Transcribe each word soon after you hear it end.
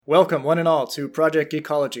Welcome, one and all, to Project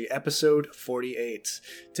Geekology, episode 48.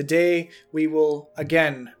 Today, we will,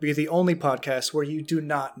 again, be the only podcast where you do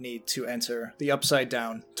not need to enter the Upside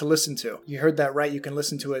Down to listen to. You heard that right, you can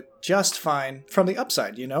listen to it just fine from the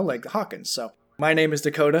upside, like Hawkins. So, my name is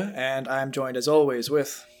Dakota, and I'm joined, as always,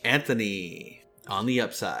 with... Anthony, on the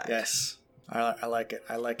upside. Yes. I like it.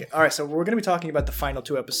 All right, so we're going to be talking about the final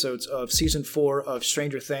two episodes of Season 4 of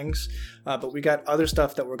Stranger Things, but we got other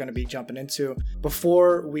stuff that we're going to be jumping into.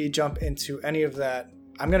 Before we jump into any of that,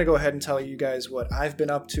 I'm going to go ahead and tell you guys what I've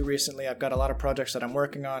been up to recently. I've got a lot of projects that I'm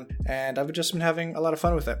working on, and I've just been having a lot of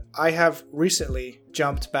fun with it. I have recently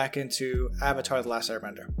jumped back into Avatar: The Last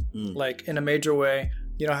Airbender, like in a major way.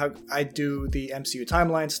 You know how I do the MCU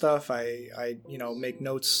timeline stuff. I make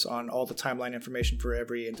notes on all the timeline information for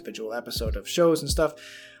every individual episode of shows and stuff.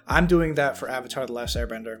 I'm doing that for Avatar: The Last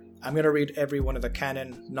Airbender. I'm going to read every one of the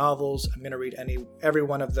canon novels. I'm going to read every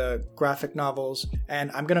one of the graphic novels.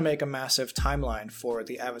 And I'm going to make a massive timeline for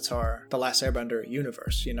the Avatar: The Last Airbender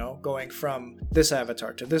universe, going from this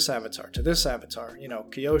avatar to this avatar to this avatar,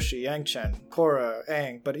 Kyoshi, Yang-Chen, Korra,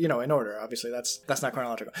 Aang, but, in order. Obviously, that's not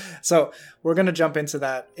chronological. So we're going to jump into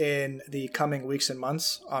that in the coming weeks and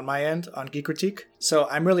months on my end, on Geek Critique. So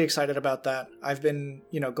I'm really excited about that. I've been,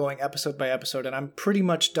 going episode by episode, and I'm pretty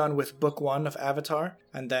much done with book 1 of Avatar.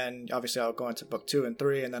 And then obviously I'll go into book 2 and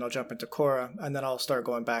 3, and then I'll jump into Korra, and then I'll start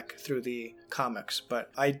going back through the comics.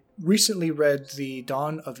 But I recently read The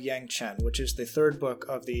Dawn of Yang-Chen, which is the third book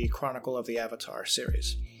of the Chronicle of the Avatar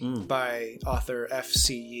series by author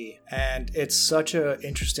F.C. Yee. And it's such an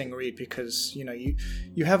interesting read because,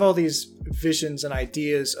 you have all these visions and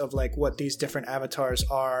ideas of like what these different avatars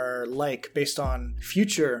are like based on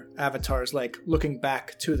future avatars, like looking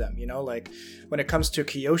back to them, like when it comes to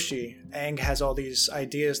Kyoshi, Aang has all these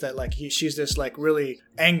ideas that like she's this like really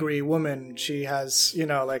angry woman. She has,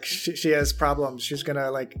 she has problems. She's gonna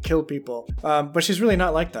like kill people. But she's really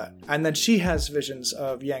not like that. And then she has visions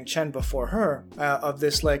of Yang-Chen before her, of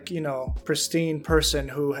this like, pristine person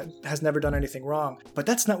who has never done anything wrong. But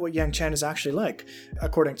that's not what Yang-Chen is actually like,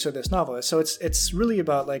 according to this novel. So it's really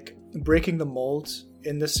about like breaking the mold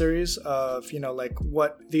in this series of, like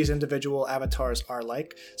what these individual avatars are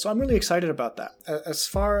like. So I'm really excited about that. As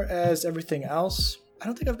far as everything else, I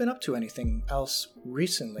don't think I've been up to anything else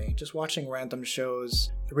recently. Just watching random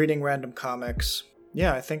shows, reading random comics.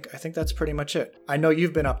 Yeah, I think that's pretty much it. I know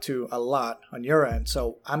you've been up to a lot on your end,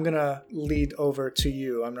 so I'm going to lead over to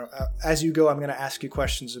you. As you go, I'm going to ask you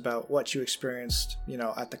questions about what you experienced,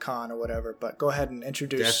 at the con or whatever, but go ahead and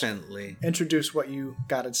introduce what you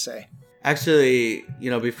got to say. Actually,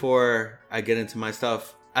 before I get into my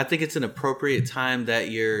stuff, I think it's an appropriate time that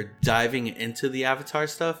you're diving into the Avatar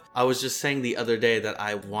stuff. I was just saying the other day that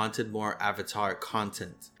I wanted more Avatar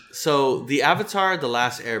content. So the Avatar: The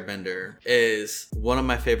Last Airbender is one of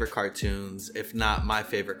my favorite cartoons, if not my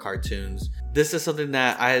favorite cartoons. This is something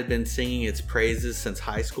that I had been singing its praises since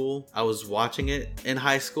high school. I was watching it in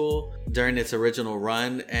high school during its original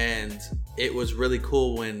run, and it was really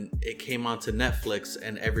cool when it came onto Netflix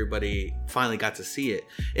and everybody finally got to see it.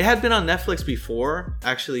 It had been on Netflix before,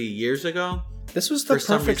 actually years ago. This was the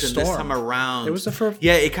perfect storm. This time around, it was the first.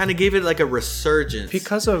 Yeah, it kind of gave it like a resurgence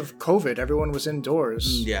because of COVID. Everyone was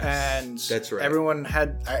indoors. Yes, and that's right.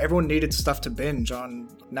 Everyone needed stuff to binge on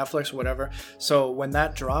Netflix or whatever. So when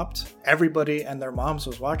that dropped, everybody and their moms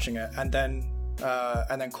was watching it, and then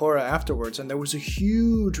Korra afterwards, and there was a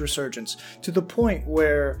huge resurgence to the point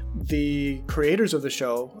where the creators of the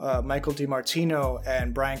show, Michael DiMartino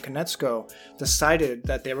and Brian Konietzko, decided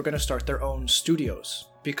that they were going to start their own studios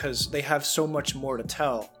because they have so much more to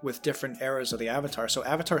tell with different eras of the Avatar. So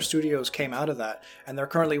Avatar Studios came out of that, and they're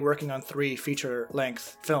currently working on 3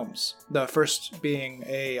 feature-length films. The first being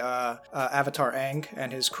a Avatar Aang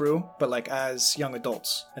and his crew, but like as young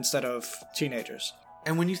adults instead of teenagers.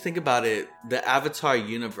 And when you think about it, the Avatar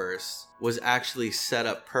universe was actually set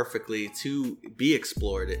up perfectly to be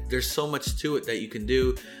explored. There's so much to it that you can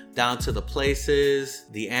do, down to the places,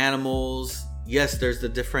 the animals. Yes, there's the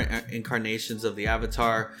different incarnations of the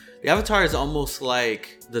Avatar. The Avatar is almost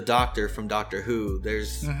like the Doctor from Doctor Who.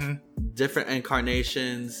 There's different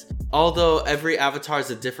incarnations. Although every Avatar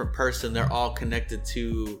is a different person, they're all connected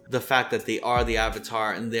to the fact that they are the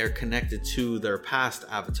Avatar, and they're connected to their past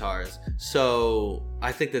avatars. So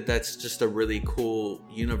I think that that's just a really cool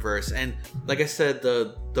universe. And like I said,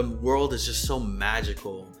 the world is just so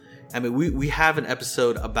magical. I mean, we have an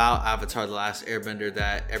episode about Avatar: The Last Airbender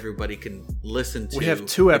that everybody can listen to. We have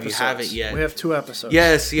 2 episodes. If you haven't yet. We have 2 episodes.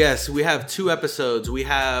 Yes. We have 2 episodes. We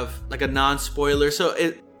have like a non-spoiler. So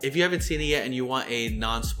if you haven't seen it yet and you want a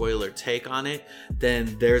non-spoiler take on it,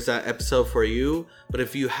 then there's that episode for you. But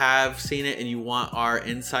if you have seen it and you want our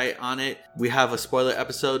insight on it, we have a spoiler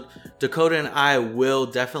episode. Dakota and I will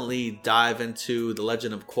definitely dive into The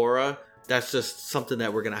Legend of Korra. That's just something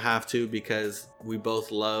that we're going to have to, because we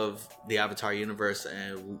both love the Avatar universe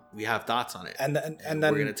and we have thoughts on it. And then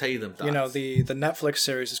we're going to tell you them thoughts. You know, the Netflix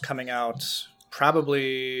series is coming out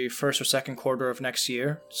probably first or second quarter of next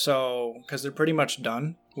year. So, because they're pretty much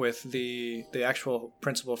done with the actual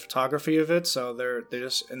principal photography of it, so they're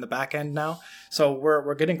just in the back end now. So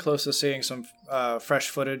we're getting close to seeing some fresh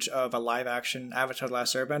footage of a live action Avatar: The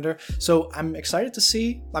Last Airbender. So I'm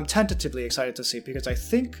tentatively excited to see, because I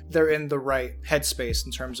think they're in the right headspace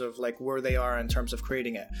in terms of like where they are in terms of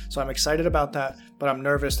creating it. So I'm excited about that, but I'm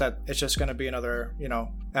nervous that it's just going to be another, you know,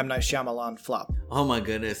 M. Night Shyamalan flop. Oh my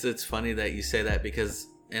goodness, it's funny that you say that, because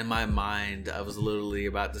in my mind, I was literally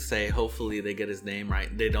about to say, hopefully they get his name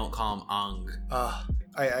right. They don't call him Ang.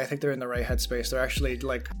 I think they're in the right headspace. They're actually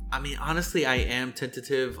like... I mean, honestly, I am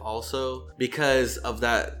tentative also because of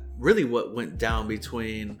that, really what went down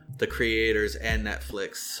between the creators and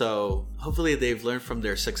Netflix. So hopefully they've learned from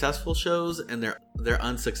their successful shows and their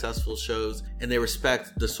unsuccessful shows, and they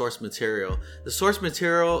respect the source material. The source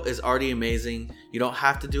material is already amazing. You don't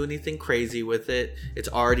have to do anything crazy with it. It's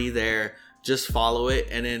already there. Just follow it,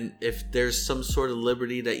 and then if there's some sort of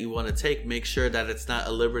liberty that you want to take, make sure that it's not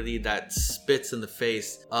a liberty that spits in the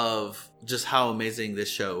face of just how amazing this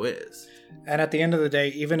show is. And at the end of the day,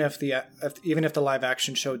 even if the live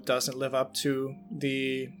action show doesn't live up to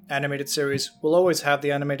the animated series, we'll always have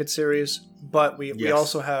the animated series. But we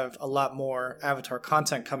also have a lot more Avatar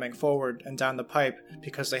content coming forward and down the pipe,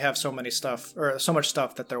 because they have so much stuff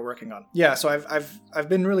that they're working on. Yeah, so I've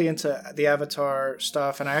been really into the Avatar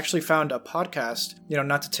stuff, and I actually found a podcast, you know,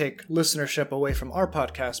 not to take listenership away from our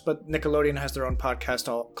podcast, but Nickelodeon has their own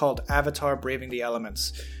podcast called Avatar: Braving the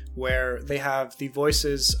Elements, where they have the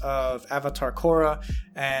voices of Avatar Korra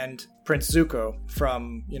and Prince Zuko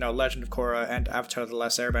from, you know, Legend of Korra and Avatar: The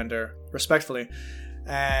Last Airbender, respectively.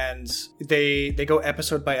 And they go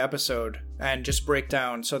episode by episode and just break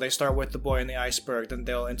down. So they start with The Boy in the Iceberg, then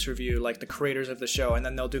they'll interview like the creators of the show, and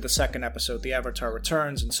then they'll do the second episode, The Avatar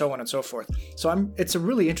Returns, and so on and so forth. So it's a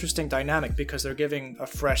really interesting dynamic, because they're giving a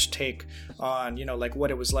fresh take on, you know, like what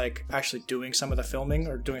it was like actually doing some of the filming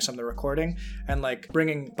or doing some of the recording, and like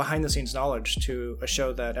bringing behind the scenes knowledge to a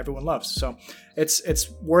show that everyone loves. So it's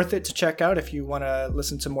worth it to check out if you want to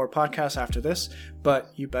listen to more podcasts after this, but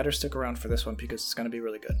you better stick around for this one, because it's going to be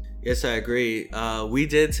really good. Yes, I agree. We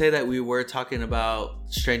did say that we were talking about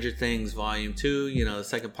Stranger Things Volume 2, you know, the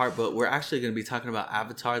second part, but we're actually going to be talking about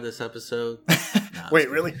Avatar this episode. Wait,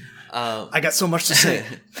 really? I got so much to say.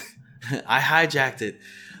 I hijacked it.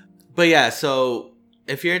 But yeah, so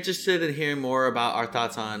if you're interested in hearing more about our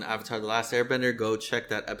thoughts on Avatar: The Last Airbender, go check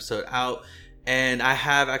that episode out. And I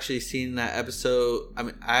have actually seen that episode. I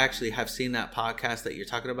mean, I actually have seen that podcast that you're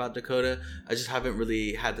talking about, Dakota. I just haven't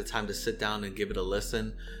really had the time to sit down and give it a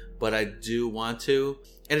listen, but I do want to.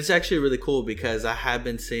 And it's actually really cool, because I have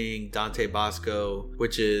been seeing Dante Bosco,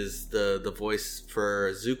 which is the voice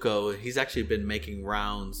for Zuko. He's actually been making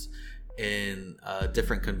rounds in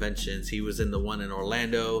different conventions. He was in the one in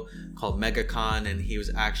Orlando called MegaCon, and he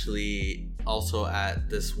was actually also at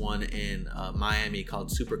this one in Miami called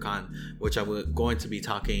Supercon, which I'm going to be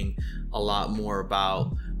talking a lot more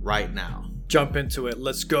about right now. Jump into it.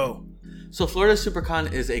 Let's go. So Florida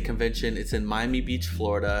Supercon is a convention. It's in Miami Beach,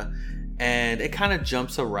 Florida, and it kind of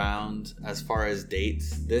jumps around as far as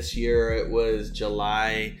dates. This year it was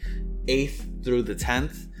July 8th through the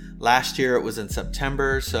 10th. Last year it was in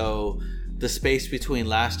September, so the space between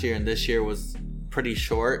last year and this year was pretty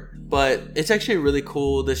short, but it's actually really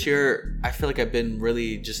cool. This year I feel like I've been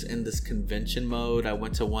really just in this convention mode. I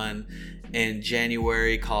went to one in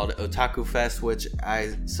January called Otaku Fest, which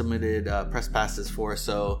I submitted press passes for,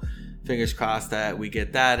 so fingers crossed that we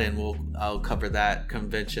get that, and I'll cover that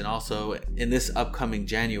convention also in this upcoming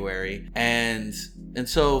January. And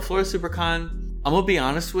so Florida Supercon, I'm gonna be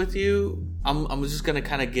honest with you, I'm just gonna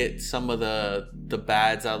kind of get some of the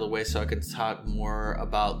bads out of the way so I can talk more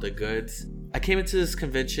about the goods. I came into this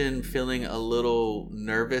convention feeling a little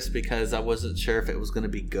nervous because I wasn't sure if it was going to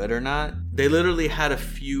be good or not. They literally had a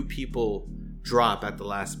few people drop at the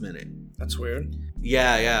last minute. That's weird.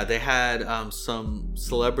 Yeah. They had some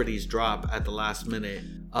celebrities drop at the last minute.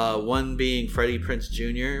 One being Freddie Prinze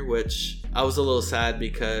Jr., which I was a little sad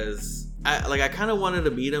because I kind of wanted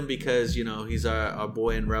to meet him because, you know, he's our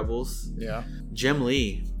boy in Rebels. Yeah. Jim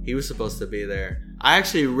Lee, he was supposed to be there. I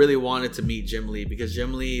actually really wanted to meet Jim Lee because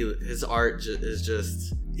Jim Lee, his art is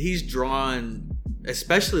just, he's drawn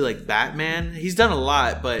especially like Batman. He's done a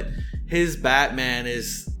lot, but his Batman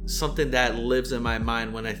is something that lives in my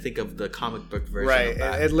mind when I think of the comic book version of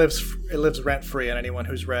Batman. It lives rent free, and anyone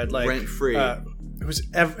who's read like rent free.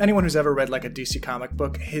 Anyone who's ever read like a DC comic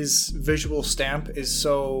book, his visual stamp is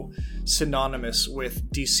so synonymous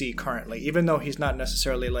with DC currently, even though he's not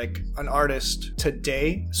necessarily like an artist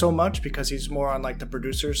today so much because he's more on like the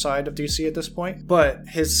producer side of DC at this point, but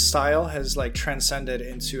his style has like transcended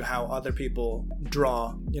into how other people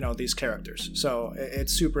draw, these characters. So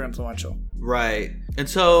it's super influential. Right. And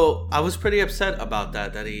so I was pretty upset about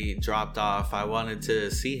that he dropped off. I wanted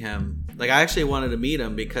to see him. Like, I actually wanted to meet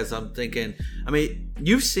him because I'm thinking, I mean,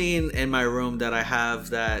 you've seen in my room that I have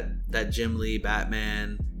that Jim Lee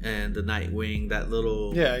Batman and the Nightwing, that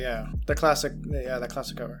little... Yeah. That classic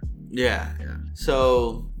cover. Yeah.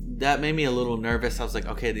 So that made me a little nervous. I was like,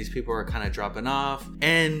 okay, these people are kind of dropping off.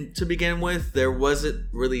 And to begin with, there wasn't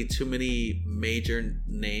really too many major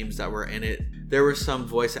names that were in it. There were some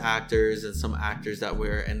voice actors and some actors that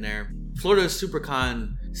were in there. Florida's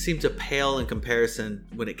Supercon seemed to pale in comparison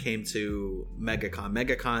when it came to MegaCon.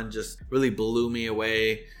 MegaCon just really blew me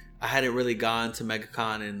away. I hadn't really gone to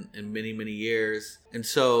MegaCon in many, many years. And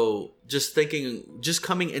so just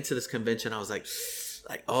coming into this convention, I was like,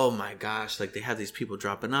 oh my gosh, like they have these people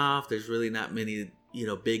dropping off. There's really not many,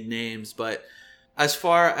 big names. But as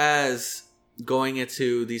far as going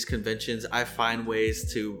into these conventions, I find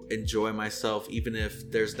ways to enjoy myself, even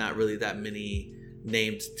if there's not really that many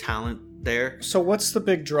named talent there. So what's the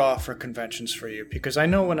big draw for conventions for you? Because I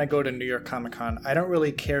know when I go to New York Comic Con, I don't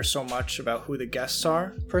really care so much about who the guests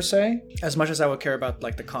are per se, as much as I would care about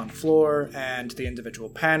like the con floor and the individual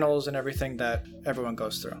panels and everything that everyone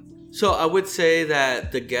goes through. So I would say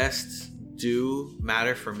that the guests do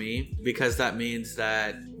matter for me, because that means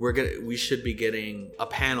that we should be getting a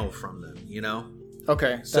panel from them,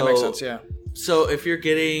 Okay, that makes sense, yeah. So if you're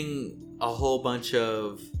getting a whole bunch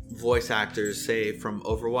of voice actors, say from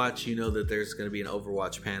Overwatch, that there's going to be an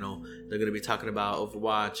Overwatch panel. They're going to be talking about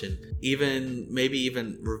Overwatch and maybe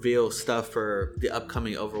even reveal stuff for the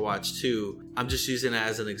upcoming Overwatch 2. I'm just using that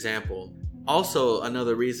as an example. Also,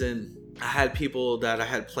 another reason, I had people that I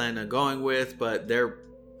had planned on going with, but their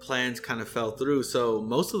plans kind of fell through. So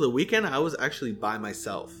most of the weekend I was actually by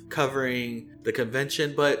myself covering the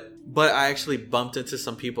convention, but I actually bumped into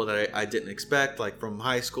some people that I didn't expect, like from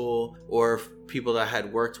high school or people that I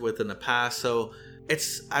had worked with in the past. So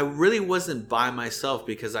I really wasn't by myself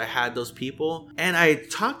because I had those people, and I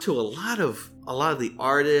talked to a lot of the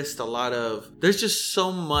artists. There's just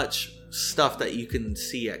so much stuff that you can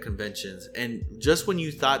see at conventions, and just when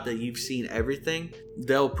you thought that you've seen everything,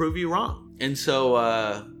 they'll prove you wrong. And so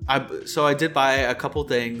I did buy a couple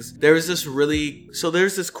things. There's this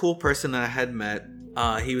cool person that I had met.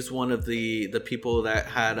 He was one of the people that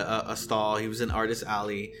had a stall. He was in Artist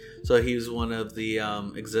Alley, so he was one of the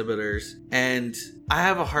exhibitors. And I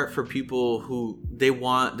have a heart for people who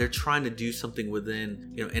they're trying to do something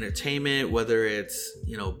within entertainment, whether it's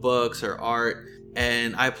books or art.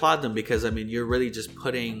 And I applaud them because you're really just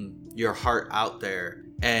putting your heart out there,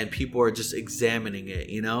 and people are just examining it,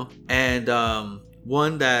 And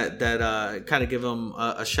one that kind of give him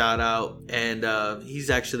a shout out, and he's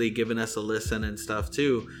actually given us a listen and stuff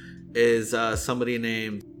too, is somebody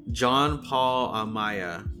named John Paul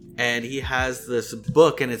Amaya. And he has this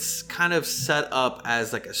book, and it's kind of set up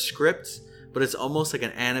as like a script, but it's almost like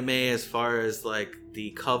an anime as far as like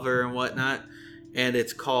the cover and whatnot. And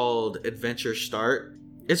it's called Adventure Start.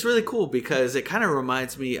 It's really cool because it kind of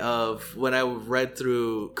reminds me of when I read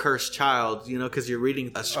through Cursed Child, because you're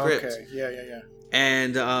reading a script. Okay, yeah.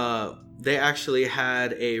 And they actually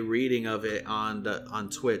had a reading of it on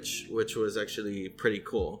Twitch, which was actually pretty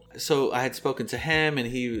cool. So I had spoken to him, and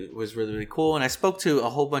he was really, really cool. And I spoke to a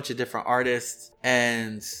whole bunch of different artists,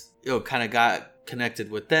 and kind of got connected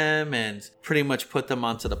with them and pretty much put them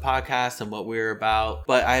onto the podcast and what we were about.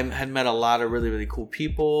 But I had met a lot of really, really cool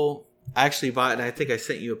people. I actually bought, and I think I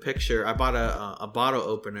sent you a picture, I bought a bottle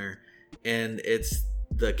opener, and it's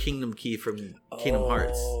the Kingdom Key from Kingdom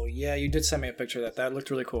Hearts. Oh, yeah, you did send me a picture of that looked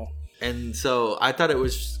really cool. And so I thought it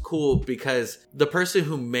was cool because the person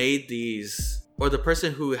who made these, or the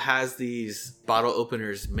person who has these bottle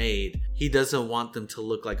openers made, he doesn't want them to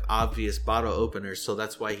look like obvious bottle openers, so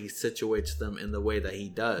that's why he situates them in the way that he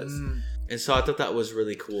does. And so I thought that was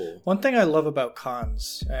really cool. One thing I love about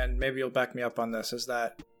cons, and maybe you'll back me up on this, is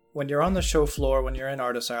that when you're on the show floor, when you're in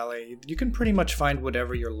Artist Alley, you can pretty much find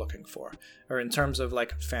whatever you're looking for, or in terms of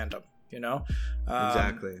like fandom,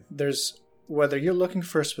 Exactly. There's whether you're looking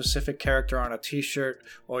for a specific character on a t-shirt,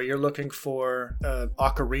 or you're looking for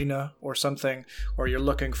ocarina or something, or you're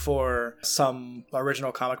looking for some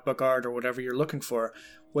original comic book art or whatever you're looking for,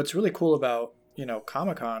 what's really cool about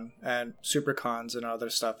Comic-Con and Supercons and other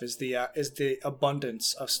stuff is the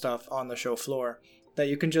abundance of stuff on the show floor that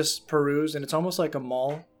you can just peruse, and it's almost like a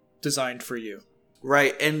mall designed for you.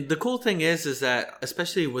 Right. And the cool thing is that,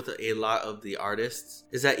 especially with a lot of the artists,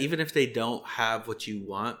 is that even if they don't have what you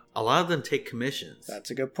want, a lot of them take commissions.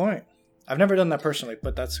 That's a good point. I've never done that personally,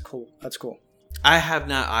 but that's cool. I have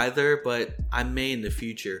not either, but I may in the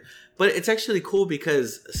future. But it's actually cool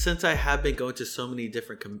because since I have been going to so many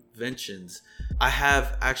different conventions, I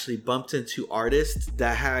have actually bumped into artists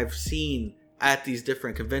that I've seen at these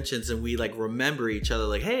different conventions, and we like remember each other,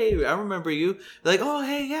 like, hey, I remember you. They're like, oh,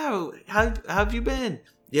 hey, yeah, how have you been?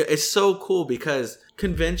 Yeah, it's so cool because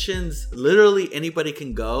conventions, literally anybody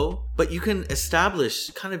can go, but you can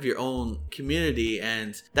establish kind of your own community.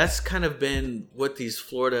 And that's kind of been what these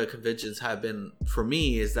Florida conventions have been for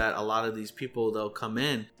me, is that a lot of these people, they'll come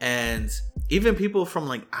in, and even people from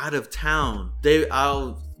like out of town,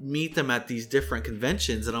 I'll meet them at these different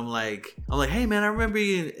conventions, and I'm like, hey man, I remember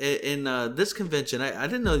you in this convention. I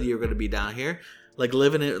didn't know you were going to be down here. Like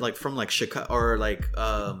living it, like from like Chicago, or like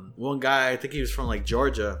one guy, I think he was from like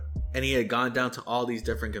Georgia, and he had gone down to all these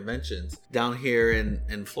different conventions down here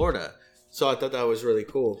in Florida. So I thought that was really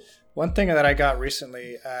cool. One thing that I got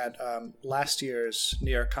recently at last year's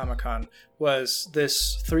New York Comic Con was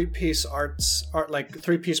this three-piece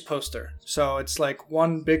poster. So it's like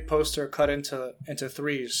one big poster cut into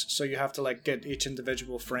threes. So you have to like get each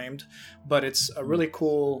individual framed. But it's a really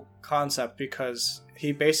cool concept because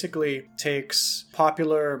he basically takes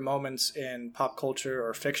popular moments in pop culture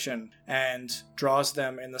or fiction and draws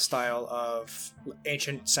them in the style of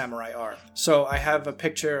ancient samurai art. So I have a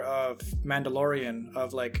picture of Mandalorian,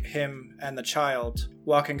 of like him and the child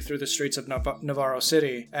walking through the streets of Navarro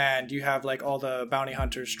City, and you have like all the bounty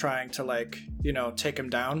hunters trying to like, take him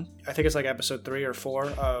down. I think it's like episode 3 or 4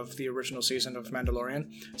 of the original season of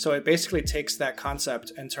Mandalorian. So it basically takes that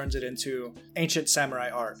concept and turns it into ancient samurai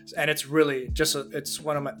art. And it's really it's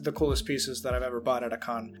one of the coolest pieces that I've ever bought at a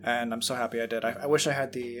con. And I'm so happy I did. I wish I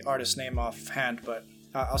had the artist's name offhand, but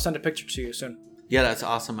I'll send a picture to you soon. Yeah, that's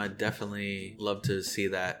awesome. I'd definitely love to see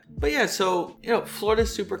that. But yeah, so, Florida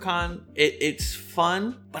Supercon, it's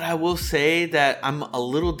fun, but I will say that I'm a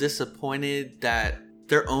little disappointed that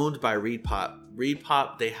they're owned by ReedPop.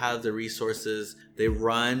 ReedPop, they have the resources. They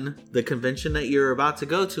run the convention that you're about to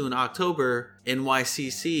go to in October,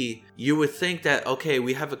 NYCC. You would think that, okay,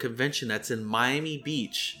 we have a convention that's in Miami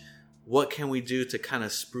Beach. What can we do to kind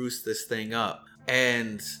of spruce this thing up?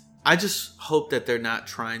 And I just hope that they're not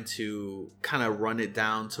trying to kind of run it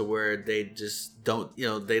down to where they just don't,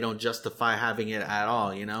 they don't justify having it at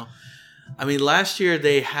all, I mean, last year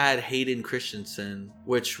they had Hayden Christensen,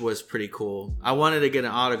 which was pretty cool. I wanted to get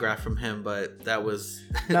an autograph from him, but that was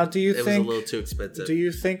now. Do you it think was a little too expensive? Do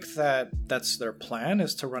you think that that's their plan,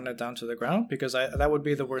 is to run it down to the ground? Because that would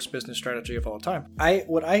be the worst business strategy of all time.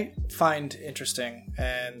 What I find interesting,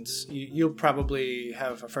 and you'll probably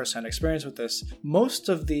have a first-hand experience with this, most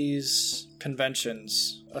of these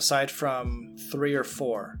conventions, aside from 3 or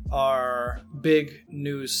 4, are big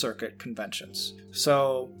news circuit conventions.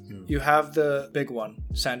 So you have the big one,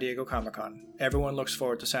 San Diego Comic-Con. Everyone looks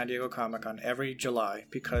forward to San Diego Comic-Con every July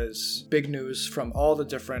because big news from all the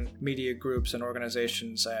different media groups and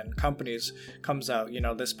organizations and companies comes out.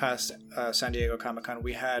 This past San Diego Comic-Con,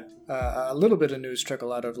 we had a little bit of news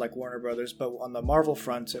trickle out of like Warner Brothers, but on the Marvel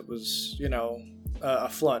front, it was, a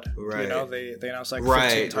flood. Right. They announced like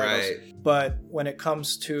 15 titles. Right. But when it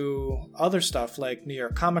comes to other stuff like New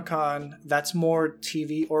York Comic-Con, that's more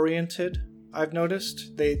TV oriented. I've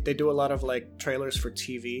noticed they do a lot of like trailers for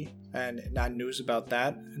TV and not news about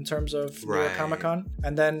that in terms of New York Comic-Con.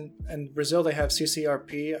 And then in Brazil they have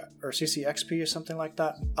CCRP or CCXP or something like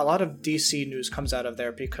that. A lot of DC news comes out of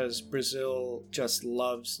there because Brazil just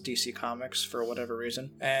loves DC Comics for whatever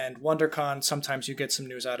reason. And WonderCon, sometimes you get some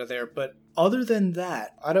news out of there, but other than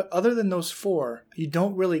that, other than those 4, you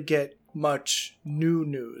don't really get much new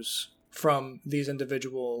news from these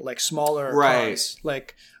individual like smaller cons.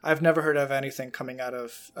 Like I've never heard of anything coming out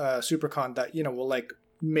of Supercon that will like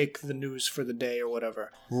make the news for the day or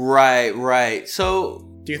whatever. Right. So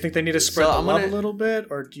do you think they need to spread the love a little bit,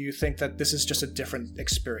 or do you think that this is just a different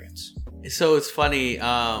experience? So it's funny.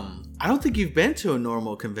 I don't think you've been to a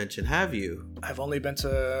normal convention, have you? I've only been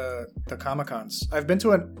to the Comic-Cons. I've been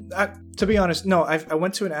to to be honest, no. I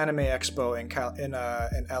went to an anime expo in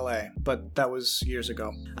LA, but that was years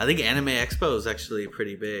ago. I think Anime Expo is actually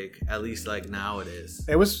pretty big. At least like now it is.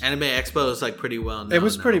 It was Anime Expo is like pretty well known. It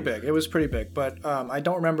was pretty big. It was pretty big, but I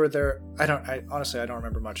don't remember there. I honestly don't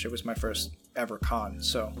remember much. It was my first ever con,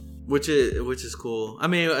 so. Which is cool. I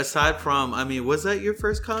mean, aside from, was that your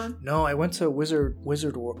first con? No, I went to Wizard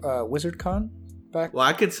Con back. Well,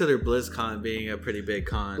 I consider BlizzCon being a pretty big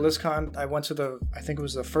con. BlizzCon, I went to I think it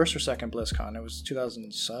was the first or second BlizzCon. It was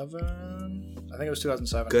 2007. I think it was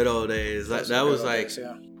 2007. Good old days. That was like, days,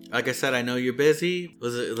 yeah. Like I said, I know you're busy.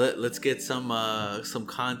 Let's get some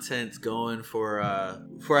content going for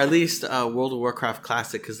at least World of Warcraft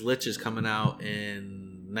Classic, because Lich is coming out in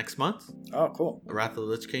next month. Oh, cool. Wrath of the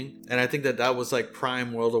Lich King. And I think that was like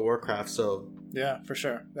prime World of Warcraft, so yeah, for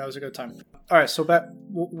sure. That was a good time. All right, so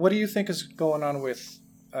what do you think is going on with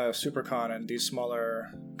Supercon and these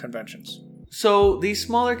smaller conventions? So these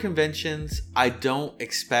smaller conventions, I don't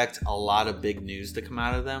expect a lot of big news to come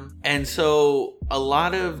out of them. And so a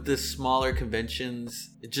lot of the smaller conventions,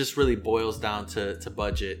 it just really boils down to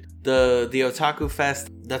budget. The Otaku Fest,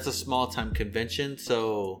 that's a small time convention.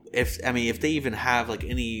 So if they even have like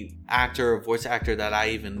any actor or voice actor that I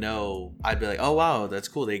even know, I'd be like, oh wow, that's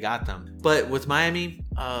cool, they got them. But with Miami,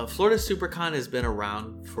 Florida Supercon has been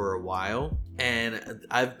around for a while. And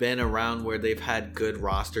I've been around where they've had good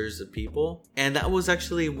rosters of people. And that was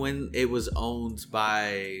actually when it was owned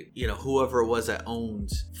by, whoever it was that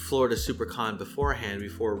owned Florida Supercon beforehand,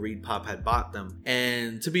 before ReedPop had bought them.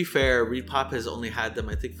 And to be fair, ReedPop has only had them,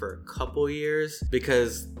 I think, for a couple years,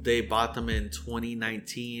 because they bought them in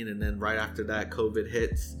 2019. And then right after that, COVID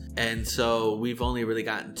hits. And so we've only really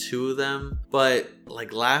gotten 2 of them. But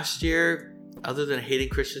like last year, other than Hayden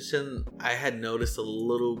Christensen, I had noticed a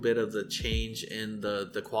little bit of the change in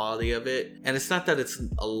the quality of it. And it's not that it's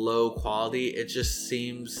a low quality, it just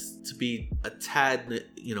seems to be a tad,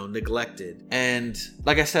 neglected. And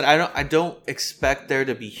like I said, I don't expect there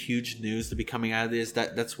to be huge news to be coming out of this.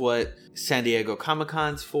 That's what San Diego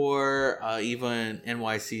Comic-Con's for, even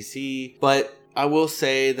NYCC. But I will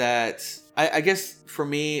say that I guess for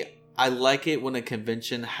me, I like it when a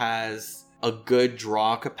convention has a good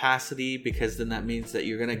draw capacity, because then that means that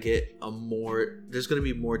you're going to get there's going to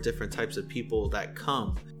be more different types of people that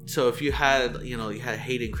come. So if you had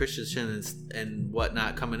Hayden Christensen and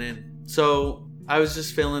whatnot coming in. So I was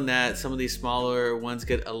just feeling that some of these smaller ones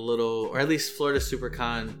get a little, or at least Florida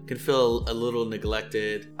Supercon can feel a little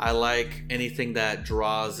neglected. I like anything that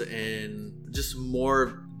draws in just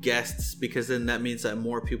more guests, because then that means that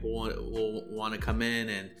more people will want to come in.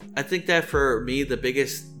 And I think that for me, the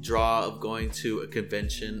biggest draw of going to a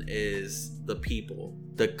convention is the people,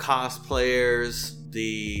 the cosplayers,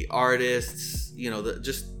 the artists,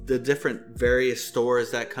 just the different various stores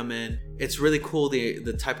that come in. It's really cool,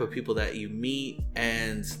 the type of people that you meet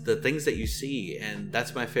and the things that you see. And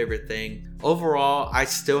that's my favorite thing. Overall, I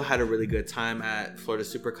still had a really good time at Florida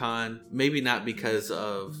Supercon. Maybe not because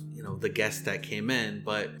of, the guests that came in,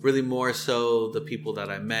 but really more so the people that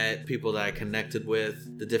I met, people that I connected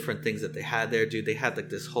with, the different things that they had there. Dude, they had like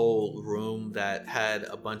this whole room that had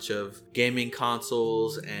a bunch of gaming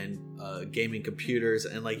consoles and gaming computers,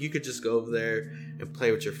 and like you could just go over there and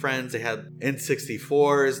play with your friends. They had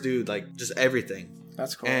N64s, dude, like just everything.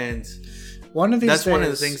 That's cool. And one of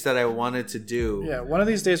the things that I wanted to do. Yeah, one of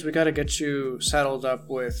these days we got to get you saddled up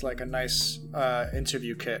with like a nice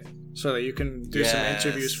interview kit, so that you can do some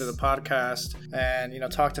interviews for the podcast and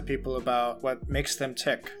talk to people about what makes them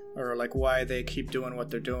tick, or like why they keep doing what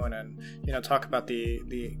they're doing, and talk about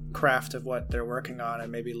the craft of what they're working on,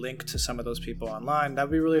 and maybe link to some of those people online.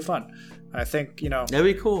 That'd be really fun. I think that'd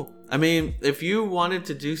be cool. I mean, if you wanted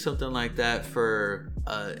to do something like that for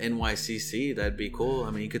NYCC, that'd be cool.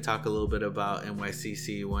 I mean, you could talk a little bit about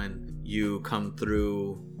NYCC when you come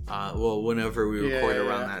through. Whenever we record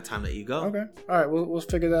around that time that you go. Okay. All right. We'll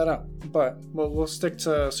figure that out. But we'll stick to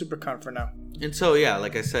Supercon for now. And so, yeah,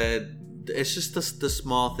 like I said, it's just the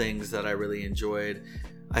small things that I really enjoyed.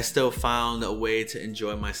 I still found a way to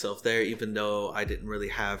enjoy myself there, even though I didn't really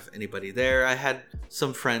have anybody there. I had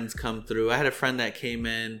some friends come through. I had a friend that came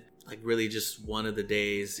in like really just one of the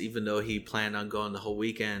days, even though he planned on going the whole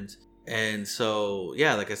weekend. And so,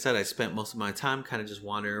 yeah, like I said, I spent most of my time kind of just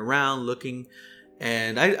wandering around, looking.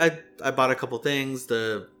 And I bought a couple things,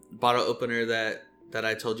 the bottle opener that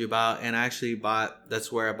I told you about, and I actually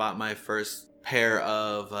that's where I bought my first pair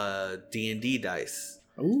of D&D dice.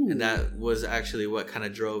 Ooh. And that was actually what kind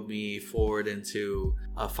of drove me forward into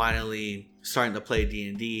finally starting to play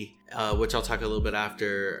D&D, which I'll talk a little bit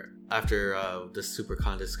after after the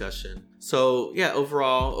Supercon discussion. So yeah,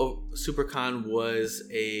 overall, Supercon was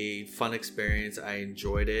a fun experience. I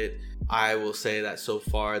enjoyed it. I will say that so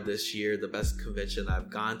far this year, the best convention I've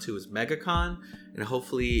gone to is MegaCon, and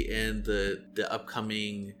hopefully in the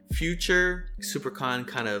upcoming future, Supercon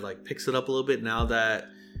kind of like picks it up a little bit now that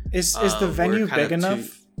is the venue big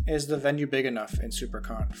enough? Is the venue big enough in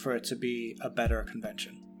Supercon for it to be a better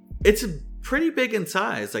convention? It's pretty big in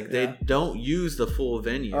size. Like they don't use the full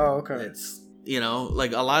venue. Oh, okay. It's,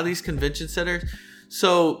 like a lot of these convention centers.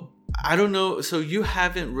 So I don't know. So you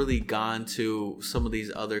haven't really gone to some of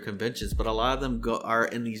these other conventions, but a lot of them are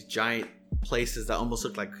in these giant places that almost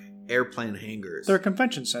look like airplane hangars. They're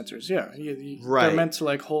convention centers. Yeah. Right. They're meant to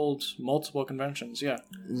like hold multiple conventions. Yeah.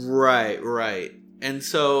 Right. And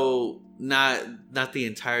so not the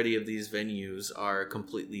entirety of these venues are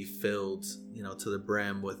completely filled, to the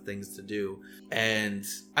brim with things to do. And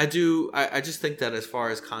I just think that as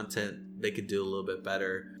far as content, they could do a little bit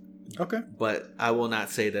better. Okay. But I will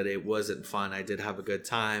not say that it wasn't fun. I did have a good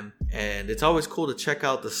time. And it's always cool to check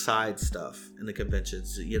out the side stuff in the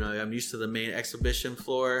conventions. I'm used to the main exhibition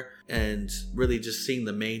floor and really just seeing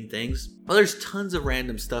the main things. Well, there's tons of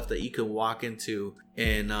random stuff that you can walk into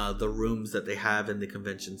in the rooms that they have in the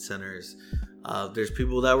convention centers. There's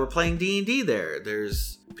people that were playing D&D there.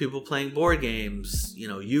 There's people playing board games,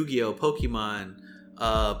 Yu-Gi-Oh, Pokemon,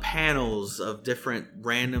 panels of different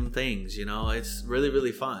random things. It's really,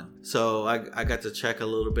 really fun. So I got to check a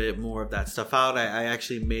little bit more of that stuff out. I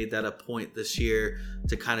actually made that a point this year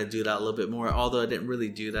to kind of do that a little bit more, although I didn't really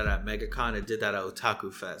do that at MegaCon. I did that at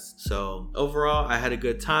Otaku Fest. So overall, I had a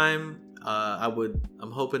good time.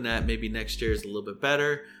 I'm hoping that maybe next year is a little bit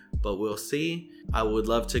better, but we'll see. I would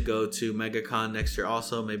love to go to MegaCon next year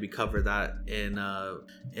also, maybe cover that in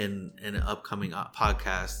an upcoming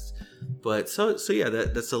podcast. But so yeah,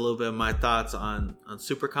 that's a little bit of my thoughts on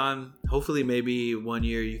Supercon. Hopefully maybe one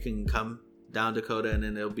year you can come down Dakota, and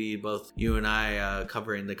then it'll be both you and I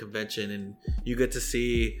covering the convention, and you get to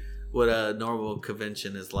see what a normal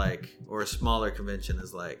convention is like, or a smaller convention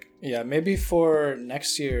is like. Yeah, maybe for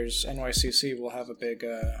next year's NYCC we'll have a big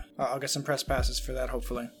I'll get some press passes for that,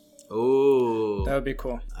 hopefully. Oh, that would be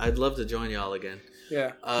cool. I'd love to join y'all again.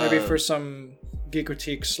 Yeah, maybe for some Geek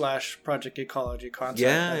Critique / Project Geekology content.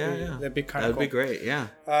 Yeah. That'd be kind of cool. That'd be great, yeah.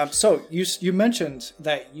 So you mentioned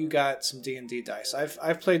that you got some D&D dice.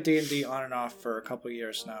 I've played D&D on and off for a couple of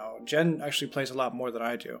years now. Jen actually plays a lot more than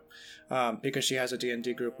I do, because she has a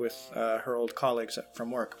D&D group with her old colleagues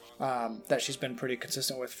from work that she's been pretty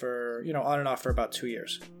consistent with for, on and off for about 2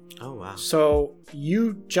 years. Oh, wow. So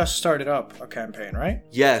you just started up a campaign, right?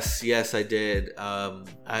 Yes, I did.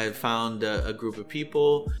 I found a group of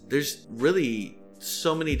people. There's really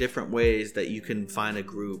so many different ways that you can find a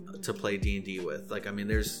group to play D&D with.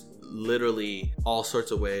 There's literally all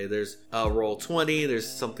sorts of ways. There's Roll20, there's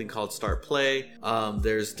something called Start Play,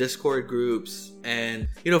 there's Discord groups, and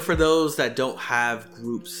for those that don't have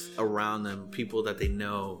groups around them, people that they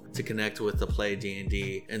know to connect with to play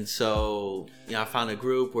D&D. And so I found a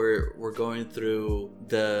group where we're going through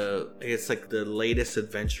it's like the latest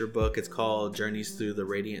adventure book. It's called Journeys Through the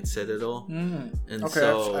Radiant Citadel. And okay,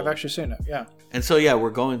 so I've actually seen it. Yeah. And so we're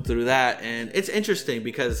going through that, and it's interesting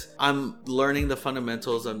because I'm learning the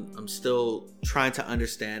fundamentals. I'm still trying to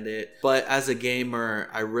understand it, but as a gamer,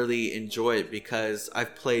 I really enjoy it because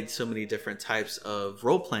I've played so many different types of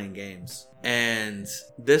role-playing games. And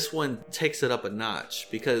this one takes it up a notch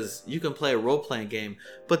because you can play a role-playing game,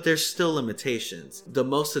 but there's still limitations. The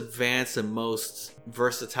most advanced and most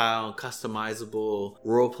versatile and customizable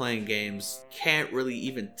role-playing games can't really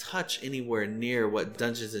even touch anywhere near what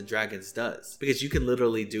Dungeons and Dragons does, because you can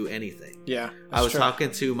literally do anything. Yeah, I was talking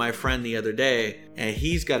to my friend the other day, and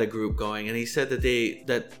he's got a group going, and he said that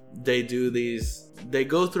they do these. They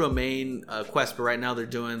go through a main quest, but right now they're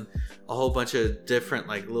doing a whole bunch of different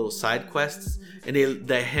little side quests, and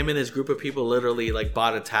him and his group of people literally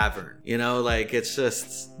bought a tavern. It's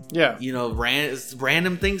just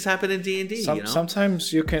random things happen in D&D.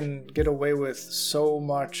 Sometimes you can get away with so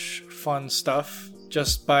much fun stuff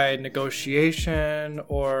just by negotiation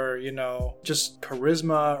or, just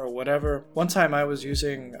charisma or whatever. One time I was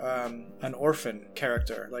using an orphan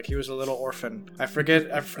character. He was a little orphan. I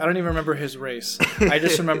don't even remember his race. I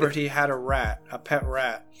just remember he had a pet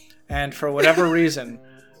rat. And for whatever reason,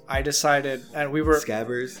 I decided, and we were...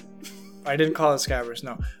 Scabbers? I didn't call it Scabbers,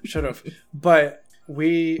 no. Should have. But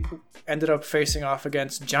we ended up facing off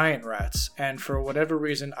against giant rats, and for whatever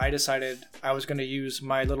reason I decided I was going to use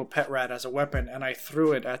my little pet rat as a weapon, and I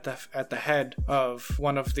threw it at the head of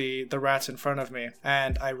one of the rats in front of me,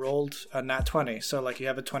 and I rolled a nat 20. So like you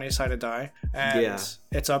have a 20-sided die, and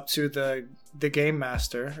it's up to the game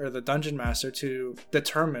master or the dungeon master to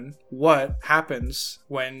determine what happens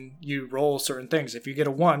when you roll certain things. If you get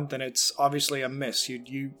a 1, then it's obviously a miss.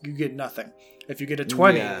 You get nothing. If you get a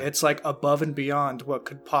 20, it's like above and beyond what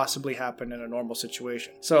could possibly happen in a normal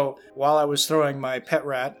situation. So while I was throwing my pet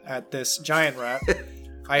rat at this giant rat,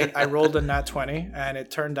 I rolled a nat 20, and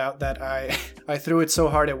it turned out that I threw it so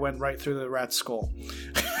hard it went right through the rat's skull.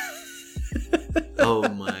 Oh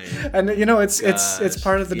my! And it's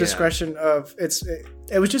part of the discretion of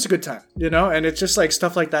it was just a good time, and it's just like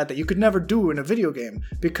stuff like that you could never do in a video game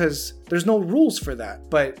because there's no rules for that.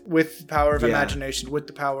 But with the power of imagination, with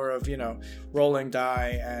the power of rolling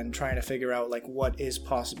die and trying to figure out like what is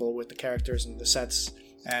possible with the characters and the sets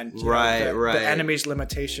and the enemies'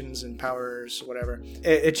 limitations and powers, whatever.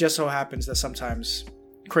 It just so happens that sometimes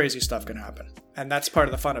crazy stuff can happen, and that's part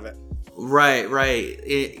of the fun of it. Right.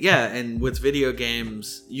 And with video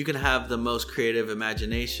games, you can have the most creative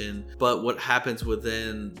imagination, but what happens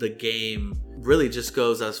within the game really just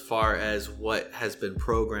goes as far as what has been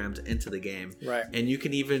programmed into the game. Right. And you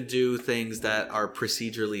can even do things that are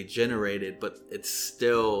procedurally generated, but it's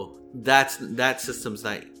still that system's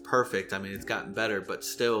not perfect. I mean, it's gotten better, but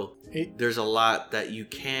still there's a lot that you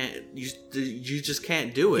just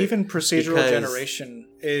can't do it. Even procedural generation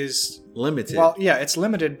is limited. Well, yeah, it's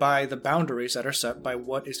limited by the boundaries that are set by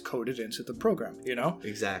what is coded into the program,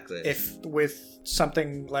 Exactly. If with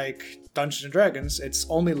something like Dungeons and Dragons, it's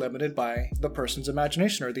only limited by the person's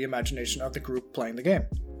imagination or the imagination of the group playing the game.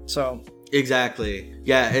 So exactly.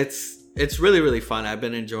 Yeah, it's really, really fun. I've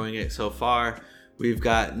been enjoying it so far. We've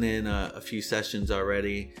gotten in a few sessions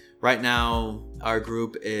already. Right now, our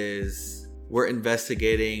group we're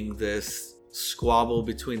investigating this squabble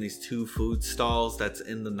between these 2 food stalls that's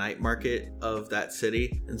in the night market of that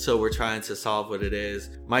city. And so we're trying to solve what it is.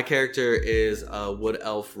 My character is a wood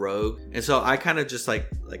elf rogue. And so I kind of just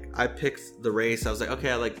like I picked the race. I was like,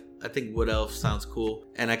 okay, I think wood elf sounds cool.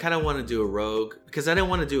 And I kind of want to do a rogue because I didn't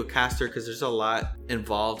want to do a caster because there's a lot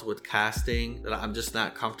involved with casting that I'm just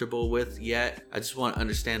not comfortable with yet. I just want to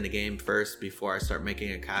understand the game first before I start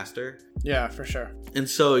making a caster. Yeah, for sure. And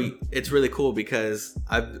so it's really cool because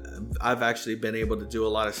I've actually been able to do a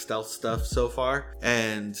lot of stealth stuff so far,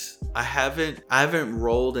 and I haven't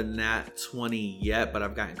rolled a nat 20 yet, but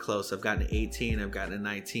I've gotten close. I've gotten 18, I've gotten a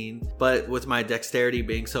 19, but with my dexterity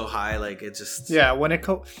being so high, like it just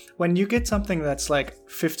when you get something that's like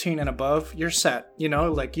 15 and above, you're set.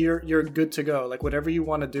 Like you're good to go. Like whatever you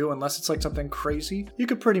want to do, unless it's like something crazy, you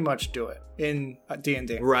could pretty much do it in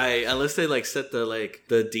D&D. Right, unless they like set the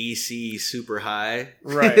DC super high.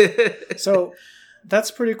 Right. So that's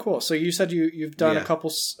pretty cool. So you said you've done a couple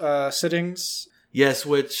sittings. Yes,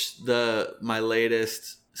 which my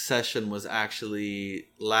latest session was actually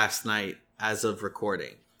last night as of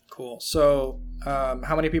recording. Cool. So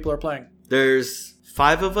how many people are playing? There's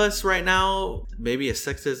 5 of us right now. Maybe a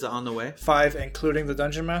 6th is on the way. 5 including the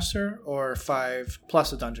Dungeon Master, or 5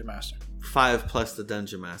 plus the Dungeon Master? 5 plus the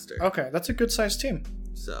Dungeon Master. Okay, that's a good sized team.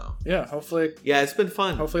 So yeah, hopefully. Yeah, it's been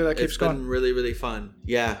fun. Hopefully that keeps going. It's been really, really fun.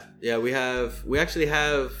 Yeah. We actually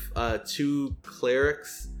have 2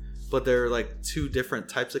 clerics, but they're like 2 different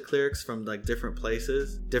types of clerics from like different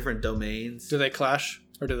places, different domains. Do they clash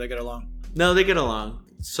or do they get along? No, they get along.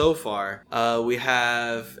 So far, we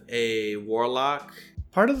have a warlock.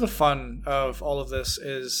 Part of the fun of all of this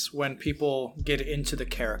is when people get into the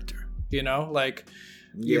character, like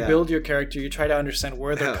you build your character, you try to understand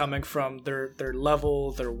where they're coming from, their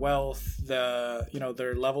level, their wealth, their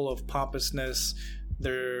level of pompousness,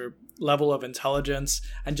 their level of intelligence,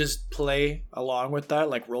 and just play along with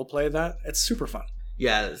that, like role play that. It's super fun.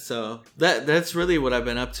 Yeah, so that's really what I've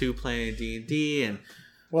been up to, playing D&D and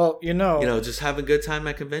well, just having a good time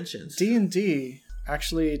at conventions. D&D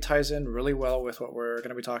actually ties in really well with what we're going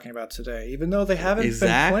to be talking about today. Even though they haven't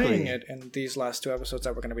been playing it in these last 2 episodes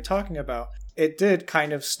that we're going to be talking about, it did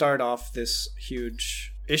kind of start off this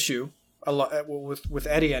huge issue a lot with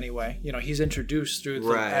Eddie anyway. He's introduced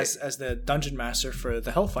through as the Dungeon Master for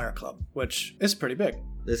the Hellfire Club, which is pretty big.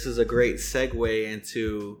 This is a great segue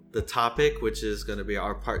into the topic, which is going to be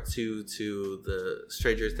our part 2 to the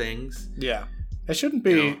Stranger Things. Yeah. It shouldn't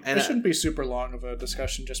be shouldn't be super long of a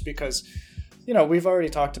discussion just because we've already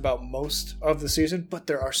talked about most of the season, but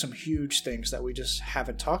there are some huge things that we just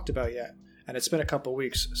haven't talked about yet. And it's been a couple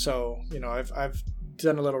weeks, so I've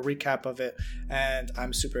done a little recap of it, and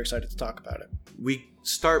I'm super excited to talk about it. We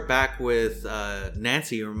start back with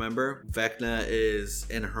Nancy. Remember, Vecna is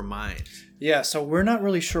in her mind. Yeah, so we're not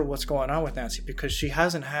really sure what's going on with Nancy because she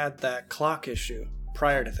hasn't had that clock issue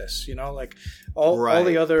prior to this. You know, like all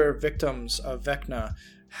the other victims of Vecna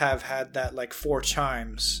have had that like 4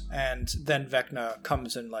 chimes, and then Vecna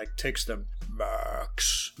comes and like takes them.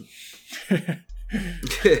 Max,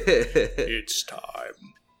 it's time.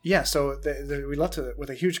 Yeah, so we left it with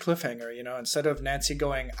a huge cliffhanger. You know, instead of Nancy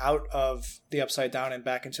going out of the Upside Down and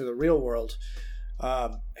back into the real world,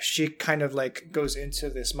 she kind of like goes into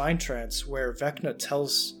this mind trance where Vecna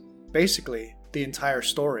tells basically the entire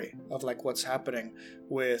story of like what's happening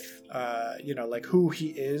with you know, like who he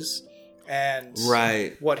is and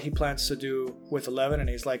what he plans to do with 11. And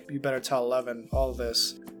he's like, you better tell 11 all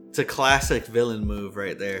this. It's a classic villain move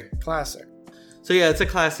right there. Classic. So yeah, it's a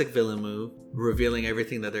classic villain move, revealing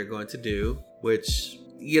everything that they're going to do, which,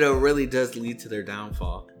 you know, really does lead to their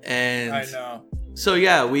downfall. And I know. So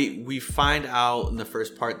yeah, we find out in the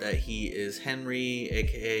first part that he is Henry,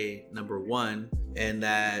 aka number 1, and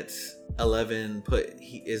that 11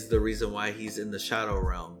 is the reason why he's in the Shadow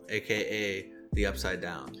Realm, aka the Upside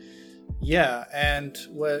Down. Yeah, and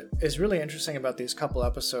what is really interesting about these couple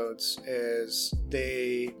episodes is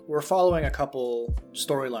we're following a couple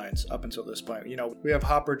storylines up until this point. You know, we have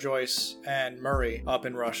Hopper, Joyce, and Murray up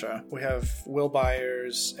in Russia. We have Will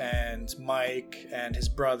Byers and Mike and his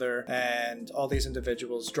brother and all these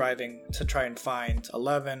individuals driving to try and find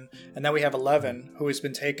 11. And then we have 11, who has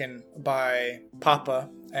been taken by Papa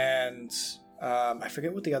and I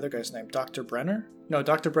forget what the other guy's name. Dr. Brenner? No,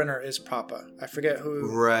 Dr. Brenner is Papa. I forget who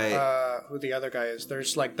the other guy is.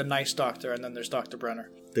 There's like the nice doctor, and then there's Dr.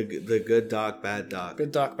 Brenner. The good doc, bad doc.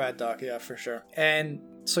 Good doc, bad doc, yeah, for sure. And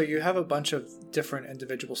so you have a bunch of different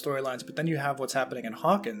individual storylines, but then you have what's happening in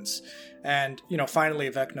Hawkins. And, you know, finally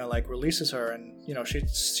Vecna like releases her, and, you know,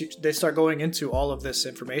 they start going into all of this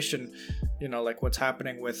information, you know, like what's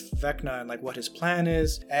happening with Vecna and like what his plan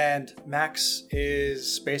is. And Max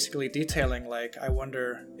is basically detailing like, I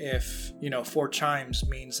wonder if, you know, 4 chimes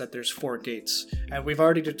means that there's 4 gates. And we've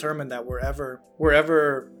already determined that wherever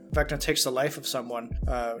Vecna takes the life of someone,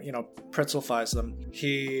 you know, pretzelfies them,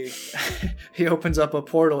 he opens up a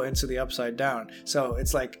portal into the Upside Down. So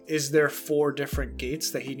it's like, is there 4 different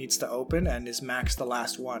gates that he needs to open, and is Max the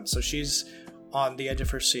last one? So she's on the edge of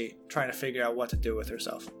her seat trying to figure out what to do with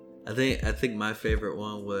herself. I think my favorite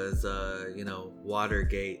one was you know,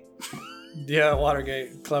 Watergate. Yeah,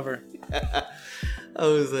 Watergate, clever. I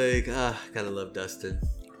was like, gotta love Dustin.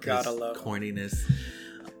 Gotta love corniness.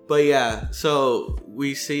 But yeah, so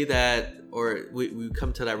we see that, or we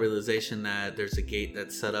come to that realization that there's a gate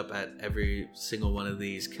that's set up at every single one of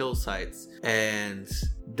these kill sites. And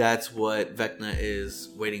that's what Vecna is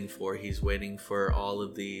waiting for. He's waiting for all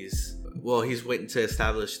of these. Well, he's waiting to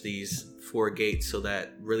establish these 4 gates so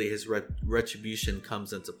that really his retribution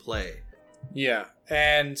comes into play. Yeah,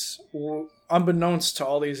 and unbeknownst to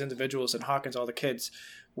all these individuals in Hawkins, all the kids,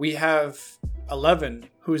 we have 11,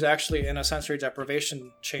 who's actually in a sensory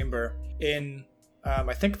deprivation chamber in,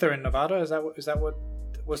 I think they're in Nevada. Is that what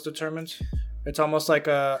was determined? It's almost like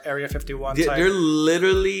a Area 51 type. They're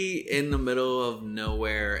literally in the middle of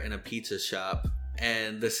nowhere in a pizza shop,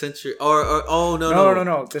 and the sensory.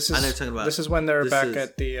 No. This is when they're back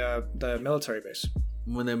at the military base.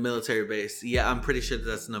 When they're military base. Yeah, I'm pretty sure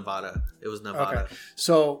that's Nevada. It was Nevada. Okay.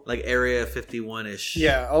 So like Area 51-ish.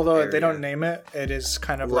 Yeah, although they don't name it, it is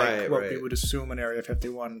kind of like what we would assume an Area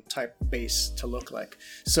 51 type base to look like.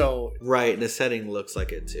 So right, the setting looks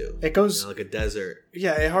like it too. It goes like a desert.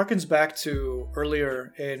 Yeah, it harkens back to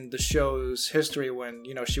earlier in the show's history when,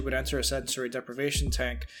 you know, she would enter a sensory deprivation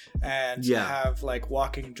tank and have like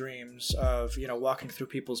walking dreams of, you know, walking through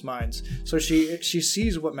people's minds. So she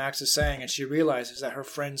sees what Max is saying, and she realizes that her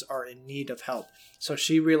friends are in need of help. So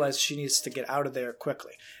she realizes she needs to get out of there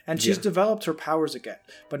quickly. And she's developed her powers again,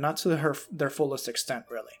 but not to their fullest extent,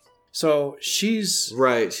 really. So she's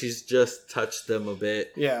just touched them a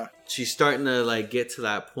bit. Yeah. She's starting to like get to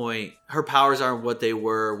that point. Her powers aren't what they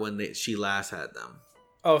were when she last had them.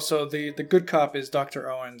 Oh, so the good cop is Dr.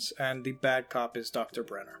 Owens and the bad cop is Dr.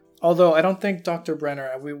 Brenner. Although I don't think Dr.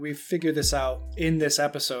 Brenner, we figured this out in this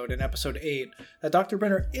episode, in episode 8, that Dr.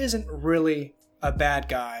 Brenner isn't really a bad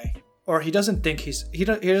guy. Or he doesn't think he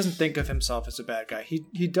doesn't think of himself as a bad guy.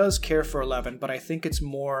 He does care for 11, but I think it's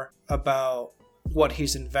more about what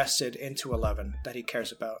he's invested into 11 that he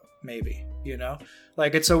cares about, maybe, you know?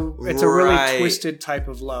 Like it's a really twisted type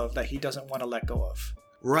of love that he doesn't want to let go of.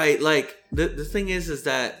 Right, like the thing is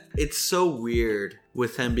that it's so weird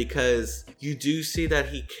with him because you do see that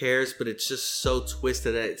he cares, but it's just so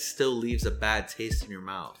twisted that it still leaves a bad taste in your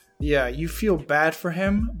mouth. Yeah, you feel bad for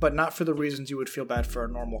him, but not for the reasons you would feel bad for a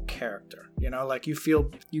normal character. Like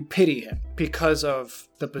you pity him because of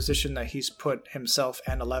the position that he's put himself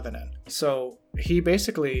and Eleven in. So he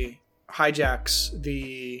basically hijacks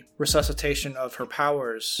the resuscitation of her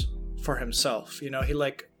powers for himself.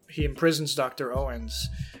 He imprisons Dr. Owens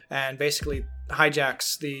and basically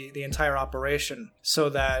hijacks the entire operation so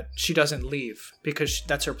that she doesn't leave, because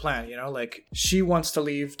that's her plan. She wants to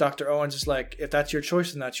leave. Dr. Owens is like, if that's your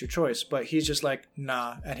choice, then that's your choice. But he's just like,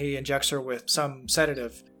 nah. And he injects her with some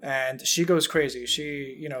sedative and she goes crazy.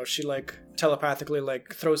 She like telepathically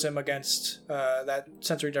like throws him against that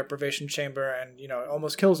sensory deprivation chamber and,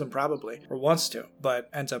 almost kills him probably, or wants to, but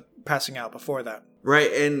ends up passing out before that.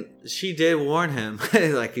 Right. And she did warn him,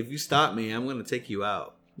 like, if you stop me, I'm going to take you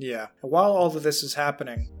out. Yeah. While all of this is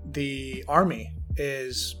happening, the army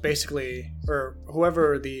is basically, or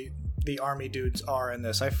whoever the army dudes are in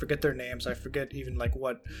this, I forget their names. I forget even like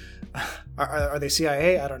what are they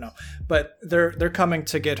CIA? I don't know. But they're coming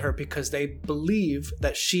to get her because they believe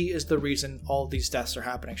that she is the reason all these deaths are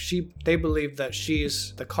happening. They believe that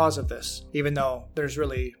she's the cause of this, even though there's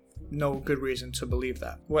really no good reason to believe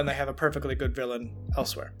that when they have a perfectly good villain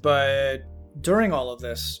elsewhere. But during all of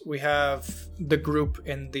this, we have the group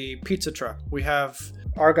in the pizza truck. We have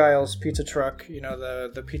Argyle's pizza truck,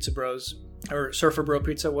 the Pizza Bros, or Surfer Bro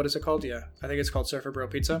Pizza. What is it called? Yeah, I think it's called Surfer Bro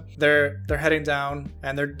Pizza. They're heading down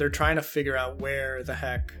and they're trying to figure out where the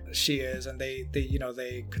heck she is, and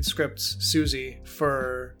they conscript Susie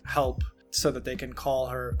for help so that they can call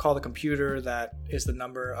the computer that is the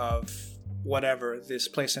number of whatever, this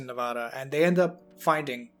place in Nevada, and they end up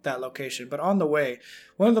finding that location. But on the way,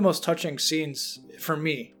 one of the most touching scenes for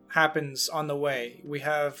me happens on the way. We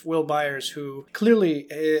have Will Byers, who clearly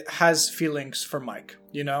has feelings for Mike.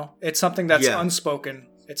 It's something that's unspoken,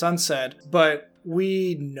 it's unsaid, but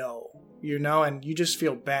we know, and you just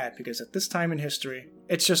feel bad because at this time in history,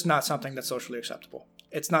 it's just not something that's socially acceptable.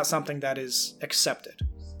 It's not something that is accepted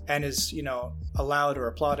and is, allowed or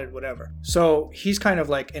applauded, whatever. So he's kind of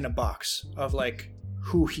like in a box of like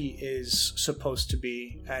who he is supposed to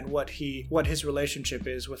be and what his relationship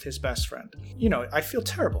is with his best friend. I feel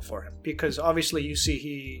terrible for him because obviously you see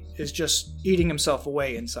he is just eating himself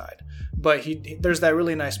away inside. But there's that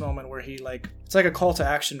really nice moment where it's like a call to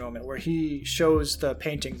action moment where he shows the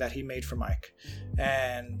painting that he made for Mike.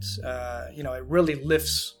 And, it really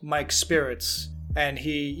lifts Mike's spirits. And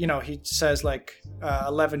he says like,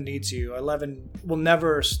 11 needs you. 11 will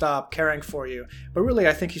never stop caring for you. But really,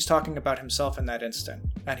 I think he's talking about himself in that instant,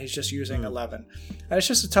 and he's just using 11. And it's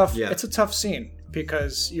just it's a tough scene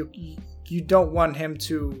because you don't want him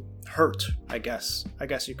to hurt. I guess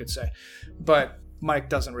you could say, but Mike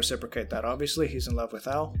doesn't reciprocate that. Obviously, he's in love with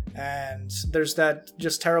Al, and there's that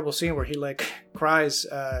just terrible scene where he like cries,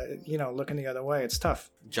 looking the other way. It's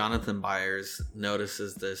tough. Jonathan Byers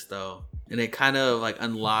notices this though, and it kind of like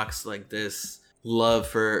unlocks like this love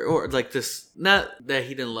for, or like this, not that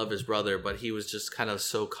he didn't love his brother, but he was just kind of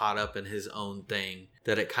so caught up in his own thing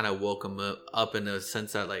that it kind of woke him up in a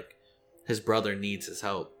sense that like his brother needs his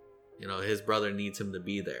help. His brother needs him to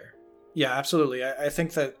be there. Yeah, absolutely. I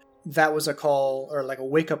think that was a call, or like a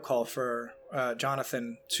wake-up call for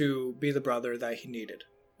Jonathan to be the brother that he needed.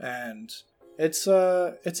 And it's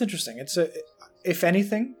interesting. If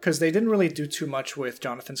anything, because they didn't really do too much with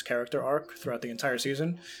Jonathan's character arc throughout the entire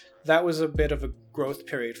season, that was a bit of a growth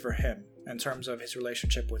period for him in terms of his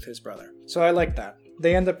relationship with his brother. So I like that.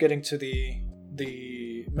 They end up getting to the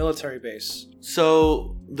military base.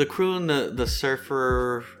 So the crew in the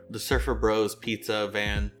Surfer Bros pizza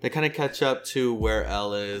van, they kind of catch up to where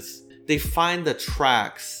Elle is. They find the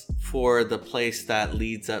tracks for the place that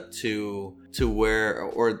leads up to where,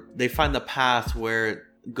 or they find the path where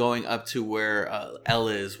going up to where Elle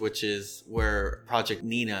is, which is where Project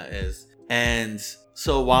Nina is. And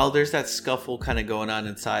so while there's that scuffle kind of going on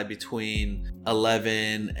inside between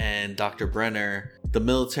 11 and Dr. Brenner, the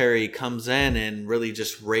military comes in and really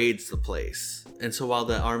just raids the place. And so while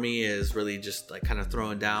the army is really just like kind of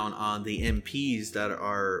throwing down on the MPs that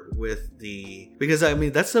are with because I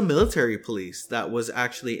mean, that's the military police that was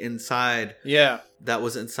actually inside. Yeah. That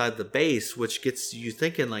was inside the base, which gets you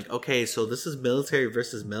thinking like, okay, so this is military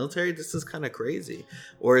versus military. This is kind of crazy.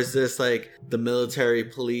 Or is this like the military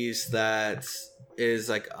police that is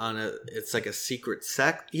like it's like a secret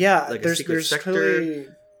sect? Yeah. Like there's a secret sector. Clearly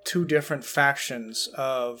two different factions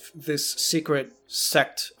of this secret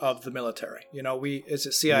sect of the military. Is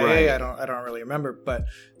it CIA? Right. I don't really remember, but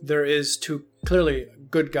there is two clearly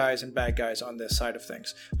good guys and bad guys on this side of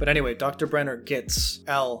things. But anyway, Dr. Brenner gets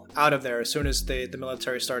Elle out of there as soon as the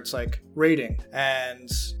military starts like raiding, and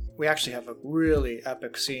we actually have a really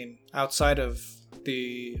epic scene outside of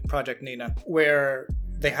the Project Nina, where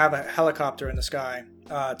they have a helicopter in the sky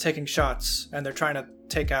taking shots, and they're trying to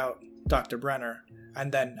take out Dr. Brenner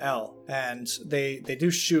and then L. And they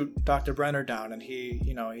do shoot Dr. Brenner down, and he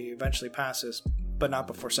eventually passes, but not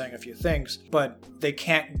before saying a few things. But they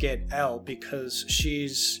can't get L because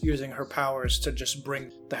she's using her powers to just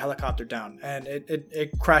bring the helicopter down. And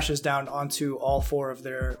it crashes down onto all 4 of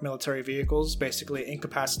their military vehicles, basically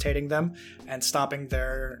incapacitating them and stopping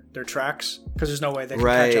their tracks, because there's no way they can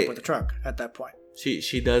catch up with the truck at that point.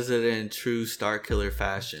 She does it in true Starkiller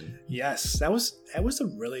fashion. Yes, that was a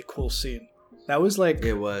really cool scene. That was like,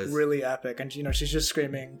 it was really epic. And she's just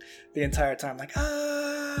screaming the entire time, like,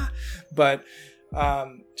 ah. But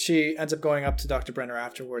she ends up going up to Dr. Brenner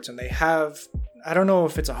afterwards, and they have, I don't know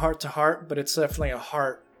if it's a heart-to-heart, but it's definitely a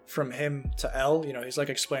heart from him to Elle. He's like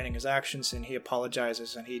explaining his actions, and he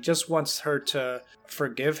apologizes, and he just wants her to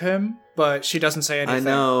forgive him, but she doesn't say anything.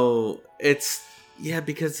 I know. It's, yeah,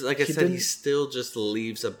 because like I said, he still just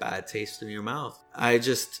leaves a bad taste in your mouth.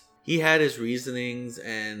 He had his reasonings,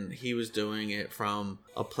 and he was doing it from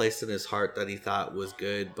a place in his heart that he thought was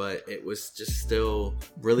good, but it was just still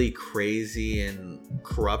really crazy and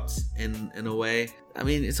corrupt in a way. I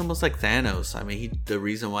mean, it's almost like Thanos. I mean, the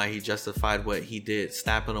reason why he justified what he did,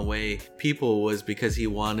 snapping away people, was because he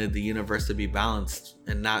wanted the universe to be balanced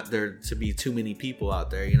and not there to be too many people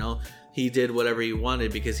out there, He did whatever he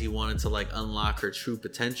wanted because he wanted to like unlock her true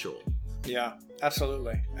potential. Yeah,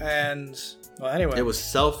 absolutely. And well, anyway, it was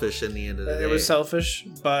selfish in the end of the day. It was selfish,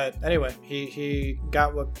 but anyway, he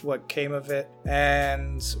got what came of it,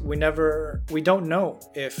 and we don't know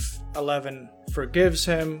if 11 forgives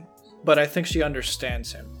him, but I think she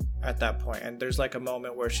understands him at that point. And there's like a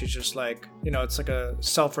moment where she's just like, it's like a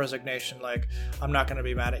self-resignation, like, I'm not going to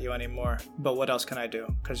be mad at you anymore, but what else can I do,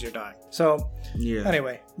 because you're dying. So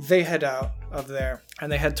anyway, they head out of there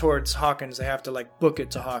and they head towards Hawkins. They have to like book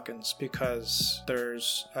it to Hawkins because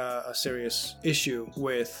there's a serious issue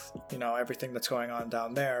with everything that's going on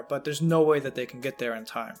down there, but there's no way that they can get there in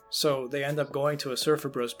time. So they end up going to a Surfer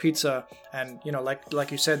Bros pizza, and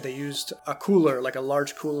like you said, they used a cooler, like a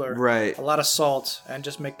large cooler, right, a lot of salt, and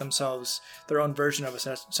just make themselves their own version of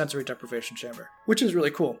a sensory deprivation chamber, which is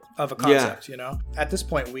really cool of a concept. At this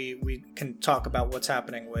point we can talk about what's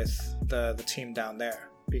happening with the team down there,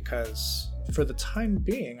 because for the time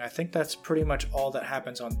being, I think that's pretty much all that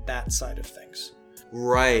happens on that side of things.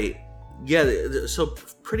 Right. Yeah, so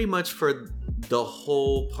pretty much for the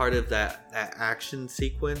whole part of that action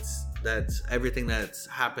sequence, that's everything that's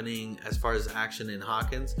happening as far as action in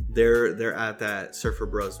Hawkins, they're at that Surfer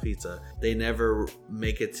Bros pizza. They never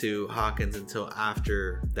make it to Hawkins until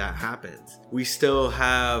after that happens. We still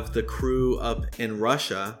have the crew up in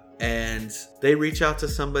Russia, and they reach out to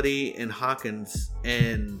somebody in Hawkins,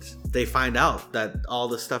 and they find out that all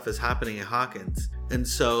this stuff is happening in Hawkins. And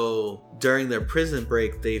so during their prison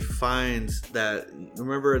break, they find that,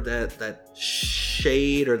 remember that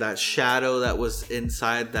shade or that shadow that was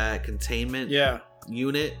inside that containment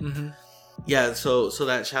unit? Mm-hmm. Yeah, so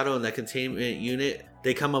that shadow in that containment unit,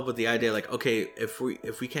 they come up with the idea like, okay, if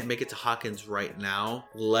we can't make it to Hawkins right now,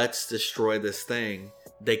 let's destroy this thing.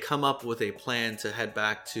 They come up with a plan to head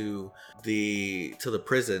back to the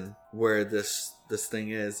prison where this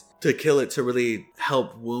thing is, to kill it, to really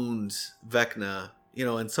help wound Vecna.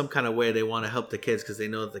 In some kind of way. They want to help the kids because they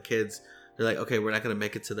know that the kids, they're like, okay, we're not going to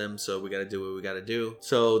make it to them, so we got to do what we got to do.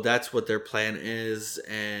 So that's what their plan is,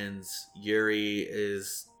 and Yuri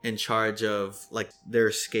is in charge of like their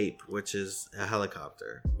escape, which is a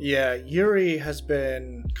helicopter. Yeah, Yuri has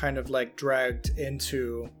been kind of like dragged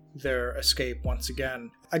into their escape once again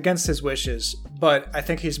against his wishes, but I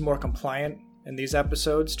think he's more compliant in these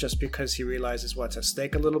episodes just because he realizes what's at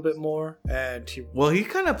stake a little bit more, and he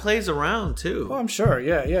kind of plays around too. Oh, I'm sure.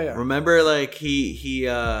 Yeah. Remember, like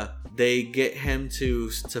they get him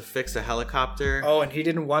to fix a helicopter. Oh, and he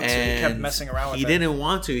didn't want to. He kept messing around with it. He didn't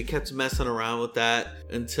want to. He kept messing around with that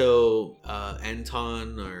until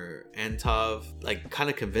Anton or Antov like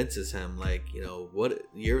kind of convinces him, like, what,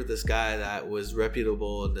 you're this guy that was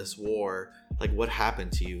reputable in this war. Like, what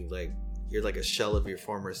happened to you? Like, you're like a shell of your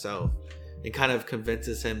former self. It kind of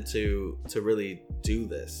convinces him to really do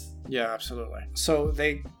this. Yeah, absolutely. So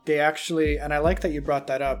they actually, and I like that you brought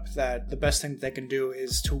that up, that the best thing that they can do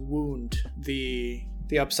is to wound the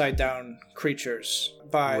upside down creatures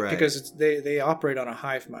because they operate on a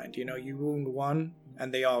hive mind. You wound one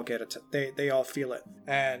and they all get it. They all feel it,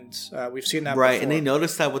 and we've seen that right. before. And they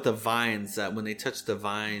notice that with the vines, that when they touch the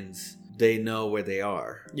vines, they know where they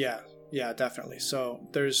are. Yeah, definitely. So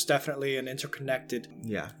there's definitely an interconnected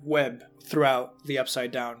web throughout the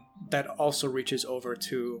Upside Down. that also reaches over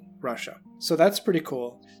to Russia. So that's pretty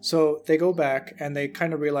cool. So they go back and they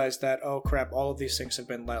kind of realize that, oh crap, all of these things have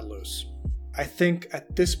been let loose. I think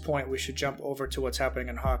at this point we should jump over to what's happening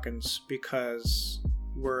in Hawkins, because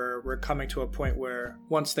we're coming to a point where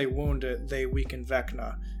once they wound it, they weaken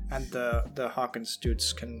Vecna, and the Hawkins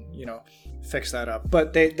dudes can, fix that up.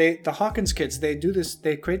 But the Hawkins kids, they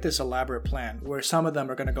create this elaborate plan where some of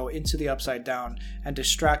them are going to go into the Upside Down and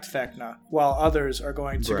distract Vecna, while others are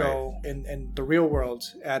going to go in the real world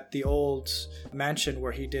at the old mansion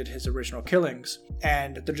where he did his original killings,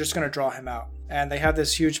 and they're just going to draw him out. And they have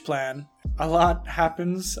this huge plan. A lot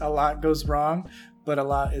happens, a lot goes wrong, but a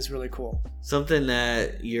lot is really cool. Something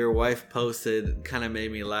that your wife posted kind of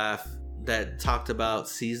made me laugh, that talked about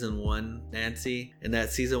season 1 Nancy. And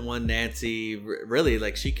that season 1 Nancy, really,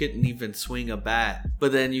 like, she couldn't even swing a bat.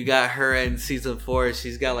 But then you got her in season 4.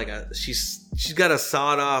 She's got she's got a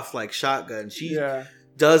sawed off like shotgun. She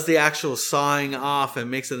does the actual sawing off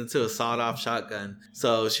and makes it into a sawed off shotgun.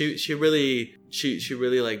 So she really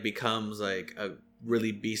like becomes like a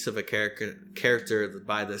really beast of a character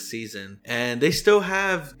by this season. And they still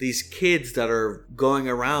have these kids that are going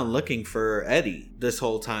around looking for Eddie this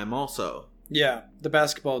whole time also. Yeah, the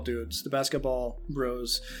basketball dudes, the basketball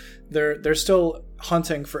bros, they're still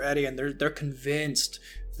hunting for Eddie, and they're convinced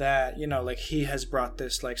that, like, he has brought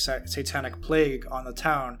this like satanic plague on the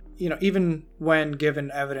town, even when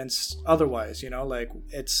given evidence otherwise, like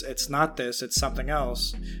it's not this, it's something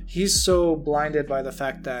else. He's so blinded by the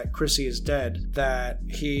fact that Chrissy is dead that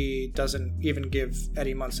he doesn't even give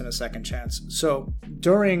Eddie Munson a second chance. So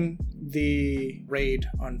during the raid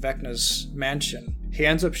on Vecna's mansion, he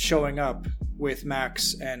ends up showing up with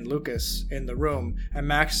Max and Lucas in the room, and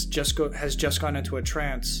Max has just gone into a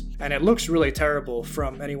trance, and it looks really terrible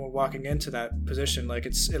from anyone walking into that position. Like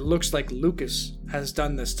it looks like Lucas has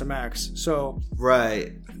done this to Max. So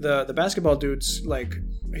the basketball dude's like,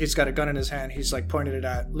 he's got a gun in his hand, he's like pointed it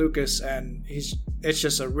at Lucas, and it's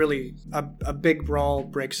just a big brawl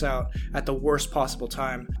breaks out at the worst possible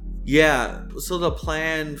time. Yeah, so the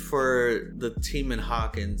plan for the team in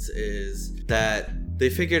Hawkins is that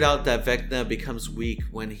they figured out that Vecna becomes weak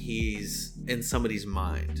when he's in somebody's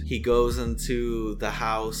mind. He goes into the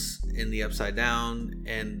house in the Upside Down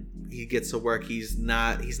and he gets to work. He's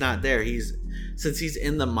not there. Since he's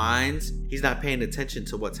in the minds, he's not paying attention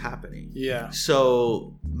to what's happening. Yeah.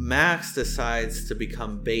 So Max decides to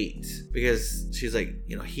become bait because she's like,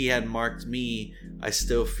 he had marked me. I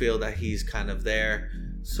still feel that he's kind of there.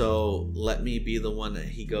 So let me be the one that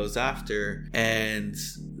he goes after. And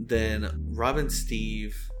then Robin,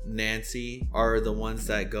 Steve, Nancy are the ones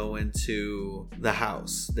that go into the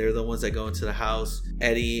house. They're the ones that go into the house.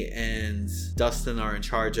 Eddie and Dustin are in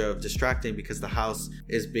charge of distracting because the house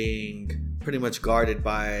is being pretty much guarded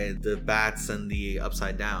by the bats and the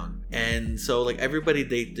Upside Down. And so like everybody,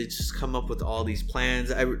 they just come up with all these plans.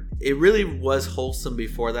 It really was wholesome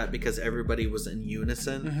before that because everybody was in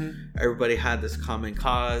unison. Mm-hmm. Everybody had this common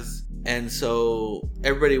cause. And so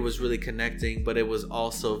everybody was really connecting, but it was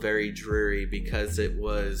also very dreary because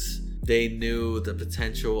they knew the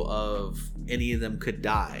potential of any of them could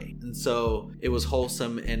die. And so it was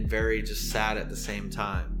wholesome and very just sad at the same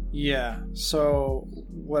time. Yeah. So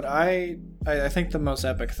what I think the most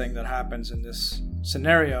epic thing that happens in this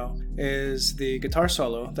scenario is the guitar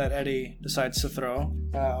solo that Eddie decides to throw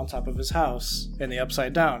on top of his house in the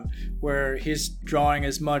Upside Down, where he's drawing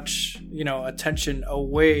as much, attention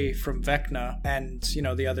away from Vecna and,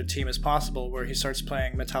 the other team as possible, where he starts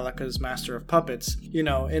playing Metallica's Master of Puppets,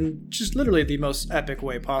 in just literally the most epic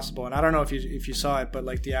way possible. And I don't know if you saw it, but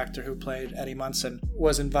like the actor who played Eddie Munson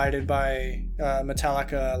was invited by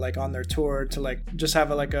Metallica like on their tour to like just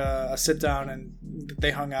have a sit down, and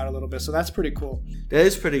they hung out a little bit. So that's pretty cool. That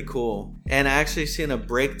is pretty cool. And I actually seen a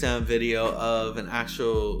breakdown video of an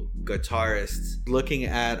actual guitarist looking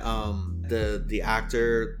at the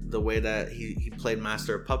actor, the way that he played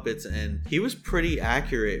Master of Puppets, and he was pretty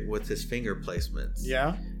accurate with his finger placements.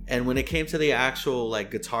 Yeah. And when it came to the actual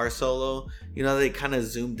like guitar solo, they kind of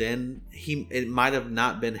zoomed in. It might have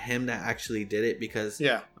not been him that actually did it because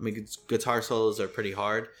guitar solos are pretty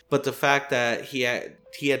hard. But the fact that he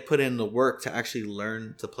had put in the work to actually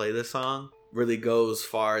learn to play the song really goes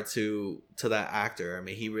far to that actor. I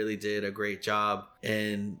mean, he really did a great job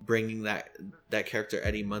in bringing that character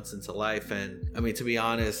Eddie Munson to life. And I mean, to be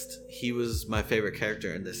honest, he was my favorite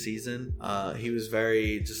character in this season. He was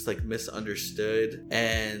very just like misunderstood,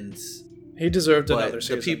 and he deserved another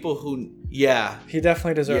season. The people who, he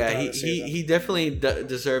definitely deserved another season. He definitely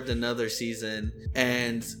deserved another season,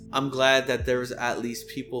 and I'm glad that there was at least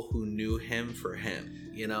people who knew him for him.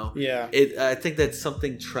 you know? Yeah. I think that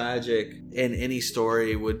something tragic in any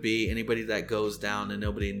story would be anybody that goes down and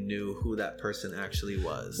nobody knew who that person actually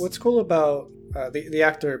was. What's cool about the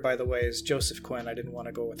actor, by the way, is Joseph Quinn. I didn't want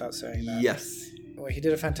to go without saying that. Yes. Well, he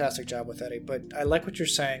did a fantastic job with Eddie, but I like what you're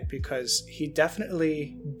saying because he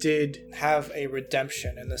definitely did have a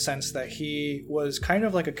redemption in the sense that he was kind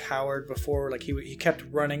of like a coward before. Like he kept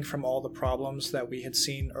running from all the problems that we had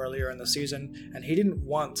seen earlier in the season, and he didn't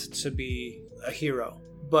want to be a hero.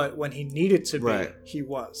 But when he needed to be, he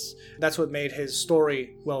was. That's what made his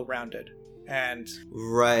story well-rounded. And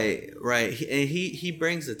he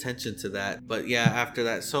brings attention to that. But yeah, after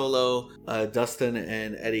that solo, Dustin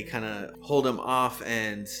and Eddie kind of hold him off,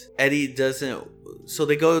 and Eddie doesn't. So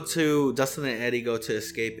Dustin and Eddie go to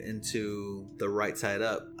escape into the right side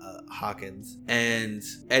up, Hawkins, and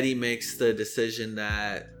Eddie makes the decision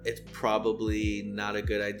that it's probably not a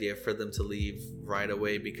good idea for them to leave right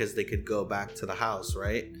away because they could go back to the house,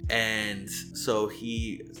 right? And so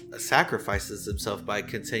he sacrifices himself by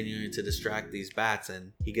continuing to distract these bats,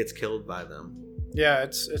 and he gets killed by them. Yeah,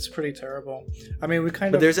 it's pretty terrible. I mean,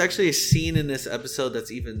 But there's actually a scene in this episode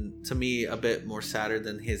that's even, to me, a bit more sadder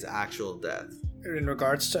than his actual death. In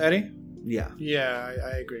regards to Eddie? Yeah. Yeah,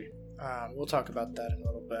 I agree. We'll talk about that in a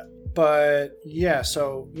little bit. But yeah,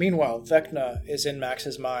 so meanwhile, Vecna is in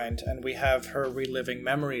Max's mind, and we have her reliving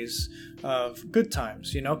memories of good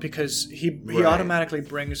times, you know, because he automatically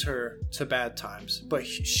brings her to bad times. But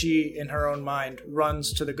she, in her own mind,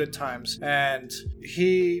 runs to the good times, and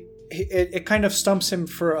it kind of stumps him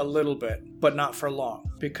for a little bit, but not for long,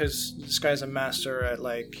 because this guy's a master at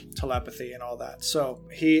like telepathy and all that. So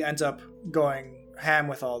he ends up going ham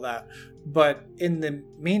with all that. But in the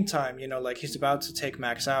meantime, you know, like he's about to take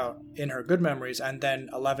Max out in her good memories, and then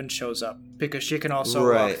 11 shows up because she can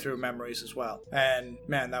also walk through memories as well. And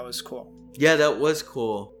man, that was cool. Yeah, that was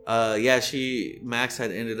cool. Max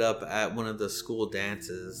had ended up at one of the school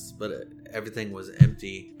dances, but everything was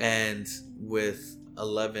empty. And with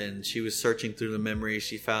 11, she was searching through the memories.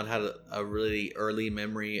 She found a really early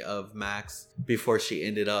memory of Max before she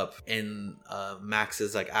ended up in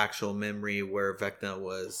Max's like actual memory where Vecna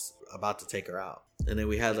was about to take her out. And then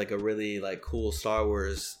we had like a really like cool Star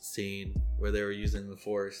Wars scene where they were using the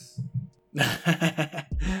Force.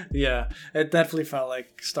 Yeah, it definitely felt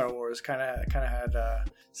like Star Wars. Kind of had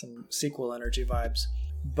some sequel energy vibes.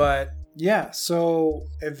 But yeah, so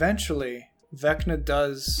eventually Vecna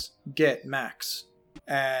does get Max.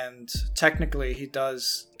 And technically he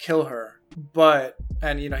does kill her,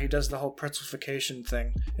 and you know, he does the whole pretzelification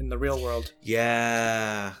thing in the real world.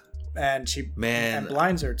 Yeah. And and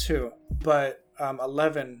blinds her too. But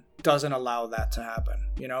 11 doesn't allow that to happen.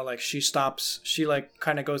 You know, like she like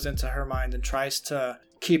kind of goes into her mind and tries to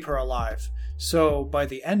keep her alive. So by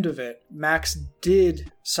the end of it, Max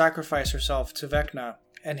did sacrifice herself to Vecna,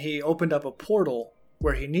 and he opened up a portal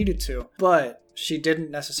where he needed to, but she didn't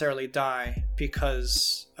necessarily die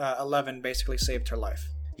because 11 basically saved her life.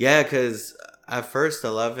 Yeah, because at first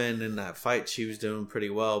 11 in that fight, she was doing pretty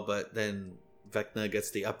well, but then Vecna gets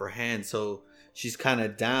the upper hand, so she's kind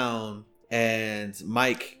of down, and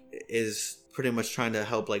Mike is pretty much trying to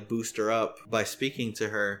help like boost her up by speaking to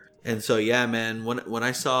her. And so yeah, man, when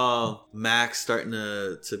I saw Max starting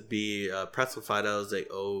to be pretzelified, I was like,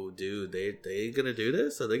 oh dude, they gonna do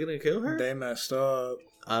this? Are they gonna kill her? They messed up.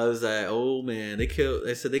 I was like, oh man,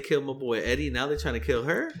 they said they killed my boy Eddie, now they're trying to kill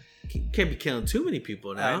her? Can't be killing too many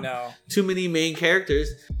people now. I know. Too many main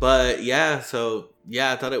characters. But yeah, so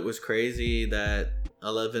yeah, I thought it was crazy that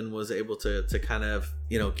 11 was able to kind of,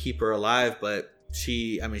 you know, keep her alive, but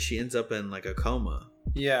she ends up in like a coma.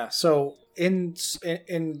 Yeah, so in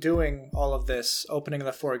doing all of this, opening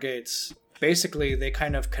the 4 gates, basically they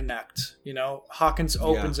kind of connect, you know. Hawkins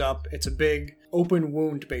opens up, it's a big open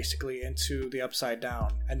wound basically into the Upside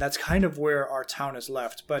Down, and that's kind of where our town is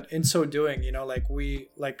left. But in so doing, you know,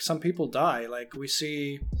 like some people die. Like we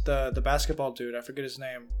see the basketball dude, I forget his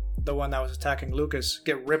name, the one that was attacking Lucas,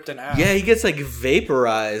 get ripped in half. Yeah, he gets like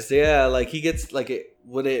vaporized. Yeah, like he gets like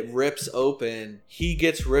when it rips open, he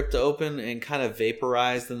gets ripped open and kind of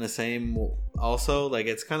vaporized in the same also. Like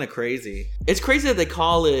it's kind of crazy. It's crazy that they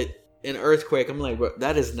call it an earthquake. I'm like, bro,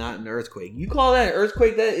 that is not an earthquake. You call that an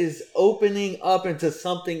earthquake? That is opening up into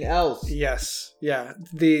something else. Yes. Yeah.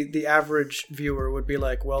 The average viewer would be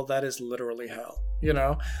like, well, that is literally hell, you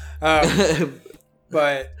know?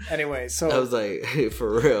 But anyway, so... I was like, hey,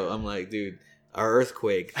 for real. I'm like, dude, our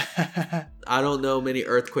earthquake. I don't know many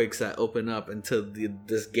earthquakes that open up into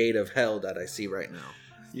this gate of hell that I see right now.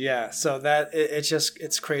 Yeah. So that,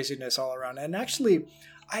 it's craziness all around. And actually...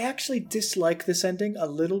 I actually dislike this ending a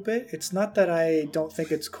little bit. It's not that I don't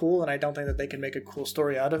think it's cool, and I don't think that they can make a cool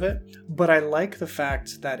story out of it, but I like the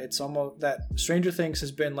fact that it's almost that Stranger Things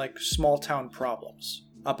has been like small town problems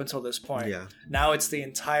up until this point. Yeah. Now it's the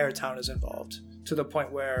entire town is involved to the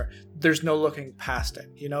point where there's no looking past it.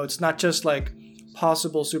 You know, it's not just like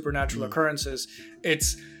possible supernatural occurrences.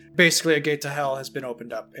 It's basically a gate to hell has been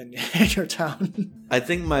opened up in your town. I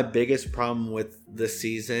think my biggest problem with the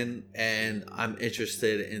season, and I'm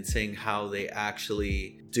interested in seeing how they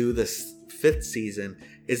actually do this 5th season,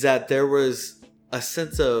 is that there was a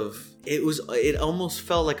sense of it almost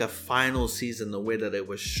felt like a final season, the way that it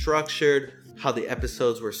was structured, how the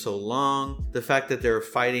episodes were so long, the fact that they were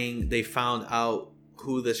fighting, they found out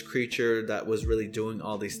who this creature that was really doing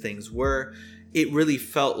all these things were. It really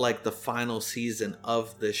felt like the final season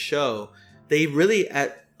of the show. They really,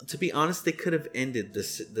 to be honest, they could have ended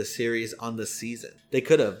the series on the season. They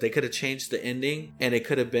could have changed the ending, and it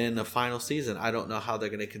could have been a final season. I don't know how they're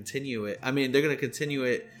going to continue it. I mean, they're going to continue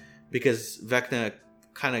it because Vecna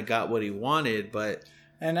kind of got what he wanted, but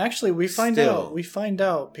and actually we find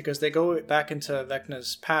out because they go back into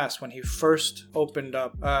Vecna's past when he first opened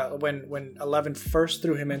up, when Eleven first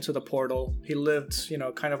threw him into the portal. He lived, you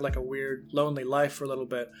know, kind of like a weird lonely life for a little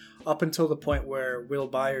bit, up until the point where Will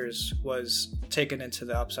Byers was taken into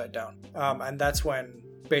the Upside Down, and that's when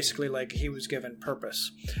basically like he was given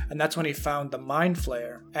purpose, and that's when he found the Mind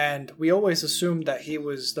Flayer. And we always assumed that he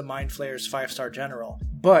was the Mind Flayer's 5-star general,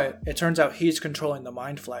 but it turns out he's controlling the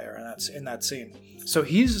Mind Flayer, and that's in that scene. So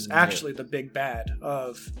he's actually the big bad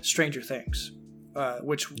of Stranger Things,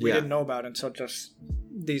 which we didn't know about until just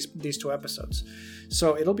these 2 episodes.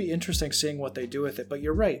 So it'll be interesting seeing what they do with it. But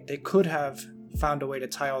you're right, they could have found a way to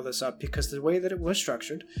tie all this up, because the way that it was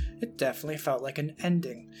structured, it definitely felt like an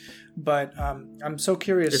ending. But I'm so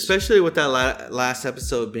curious, especially with that last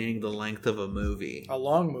episode being the length of a movie, a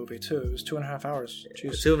long movie too. It was 2.5 hours.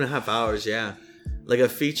 Jeez. 2.5 hours, yeah. Like a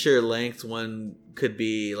feature length one could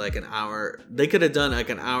be like an hour. They could have done like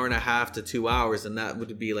an hour and a half to 2 hours, and that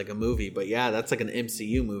would be like a movie. But yeah, that's like an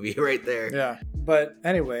MCU movie right there. Yeah. But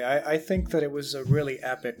anyway, I think that it was a really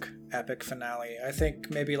epic finale. I think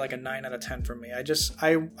maybe like a 9 out of 10 for me.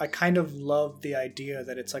 I kind of love the idea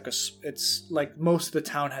that it's like most of the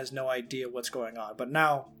town has no idea what's going on. But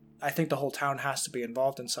now I think the whole town has to be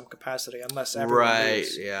involved in some capacity, unless everyone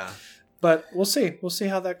leaves. Yeah. But we'll see. We'll see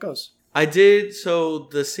how that goes. So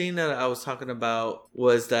the scene that I was talking about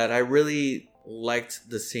was that I really liked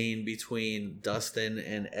the scene between Dustin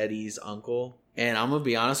and Eddie's uncle. And I'm going to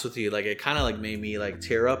be honest with you, like it kind of like made me like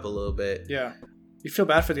tear up a little bit. Yeah. You feel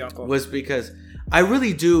bad for the uncle. Was because I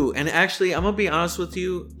really do. And actually, I'm going to be honest with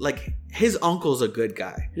you, like his uncle's a good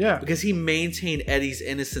guy. Yeah. Because he maintained Eddie's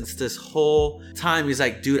innocence this whole time. He's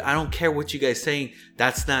like, dude, I don't care what you guys saying.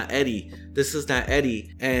 That's not Eddie. This is not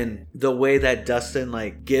Eddie. And the way that Dustin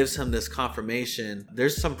like gives him this confirmation,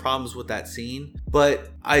 there's some problems with that scene. But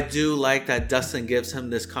I do like that Dustin gives him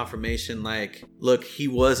this confirmation like, look, he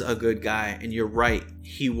was a good guy. And you're right.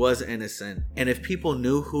 He was innocent. And if people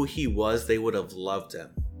knew who he was, they would have loved him.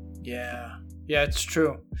 Yeah. Yeah, it's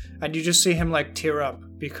true. And you just see him like tear up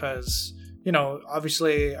because, you know,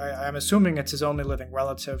 obviously I'm assuming it's his only living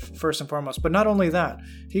relative first and foremost. But not only that,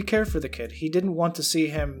 he cared for the kid. He didn't want to see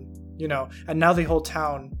him, you know, and now the whole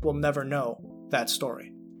town will never know that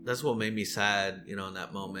story. That's what made me sad, you know, in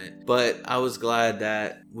that moment. But I was glad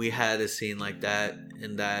that we had a scene like that,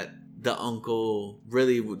 and that the uncle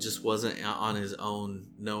really just wasn't on his own,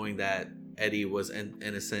 knowing that Eddie was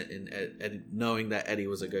innocent, and knowing that Eddie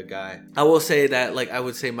was a good guy. I will say that, like, I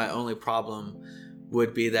would say my only problem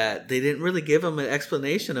would be that they didn't really give him an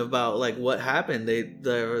explanation about like what happened.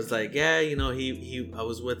 There was like, yeah, you know, I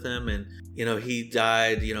was with him, and you know, he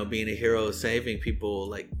died, you know, being a hero, saving people.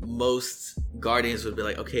 Like most Guardians would be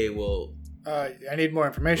like, okay, well, I need more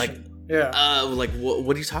information. Like, yeah. Like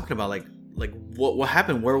what are you talking about? Like what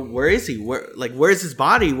happened? Where is he? Where's his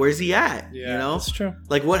body? Where's he at? Yeah, you know, that's true.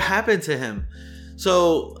 Like what happened to him?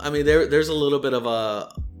 So I mean, there's a little bit of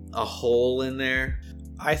a hole in there.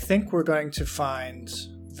 I think we're going to find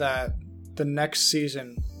that the next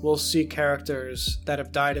season we'll see characters that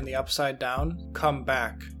have died in the Upside Down come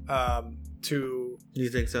back to... You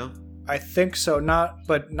think so? I think so,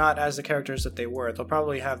 not as the characters that they were. They'll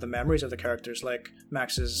probably have the memories of the characters, like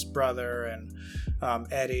Max's brother and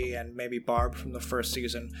Eddie and maybe Barb from the first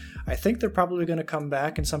season. I think they're probably going to come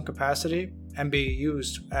back in some capacity and be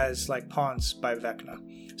used as like pawns by Vecna.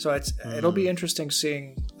 So it'll be interesting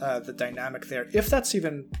seeing the dynamic there, if that's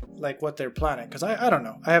even like what they're planning. Because I don't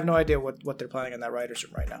know. I have no idea what they're planning in that writer's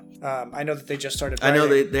room right now. I know that they just started writing. I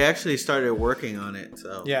know they actually started working on it.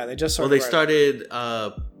 So yeah, they just started. Well, they started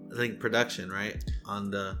I think production, right?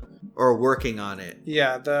 Or working on it.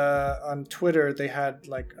 Yeah, on Twitter they had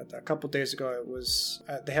like a couple days ago. It was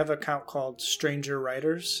they have an account called Stranger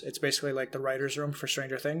Writers. It's basically like the writers' room for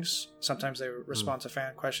Stranger Things. Sometimes they respond to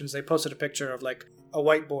fan questions. They posted a picture of like a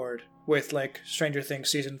whiteboard with like Stranger Things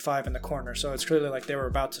season 5 in the corner. So it's clearly like they were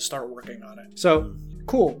about to start working on it. So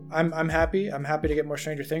cool. I'm happy. I'm happy to get more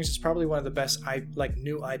Stranger Things. It's probably one of the best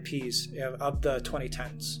new IPs of the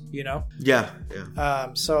 2010s. You know? Yeah.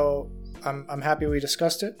 So I'm happy we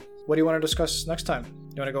discussed it. What do you want to discuss next time?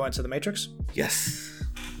 You want to go into the Matrix? Yes.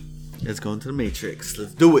 Let's go into the Matrix.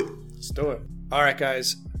 Let's do it. Let's do it. All right,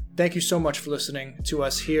 guys. Thank you so much for listening to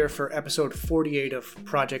us here for episode 48 of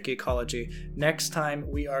Project Geekology. Next time,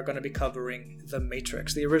 we are going to be covering The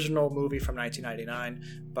Matrix, the original movie from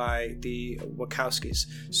 1999 by the Wachowskis.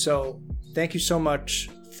 So thank you so much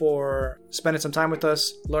for spending some time with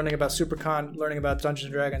us, learning about Supercon, learning about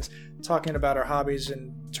Dungeons & Dragons, talking about our hobbies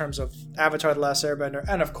in terms of Avatar: The Last Airbender,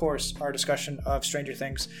 and of course, our discussion of Stranger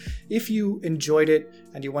Things. If you enjoyed it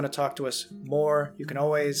and you want to talk to us more, you can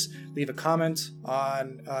always leave a comment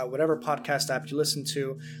on whatever podcast app you listen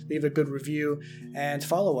to, leave a good review, and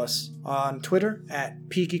follow us on Twitter at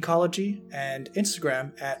pgeekology and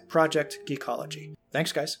Instagram at Project Geekology.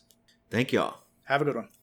 Thanks, guys. Thank y'all. Have a good one.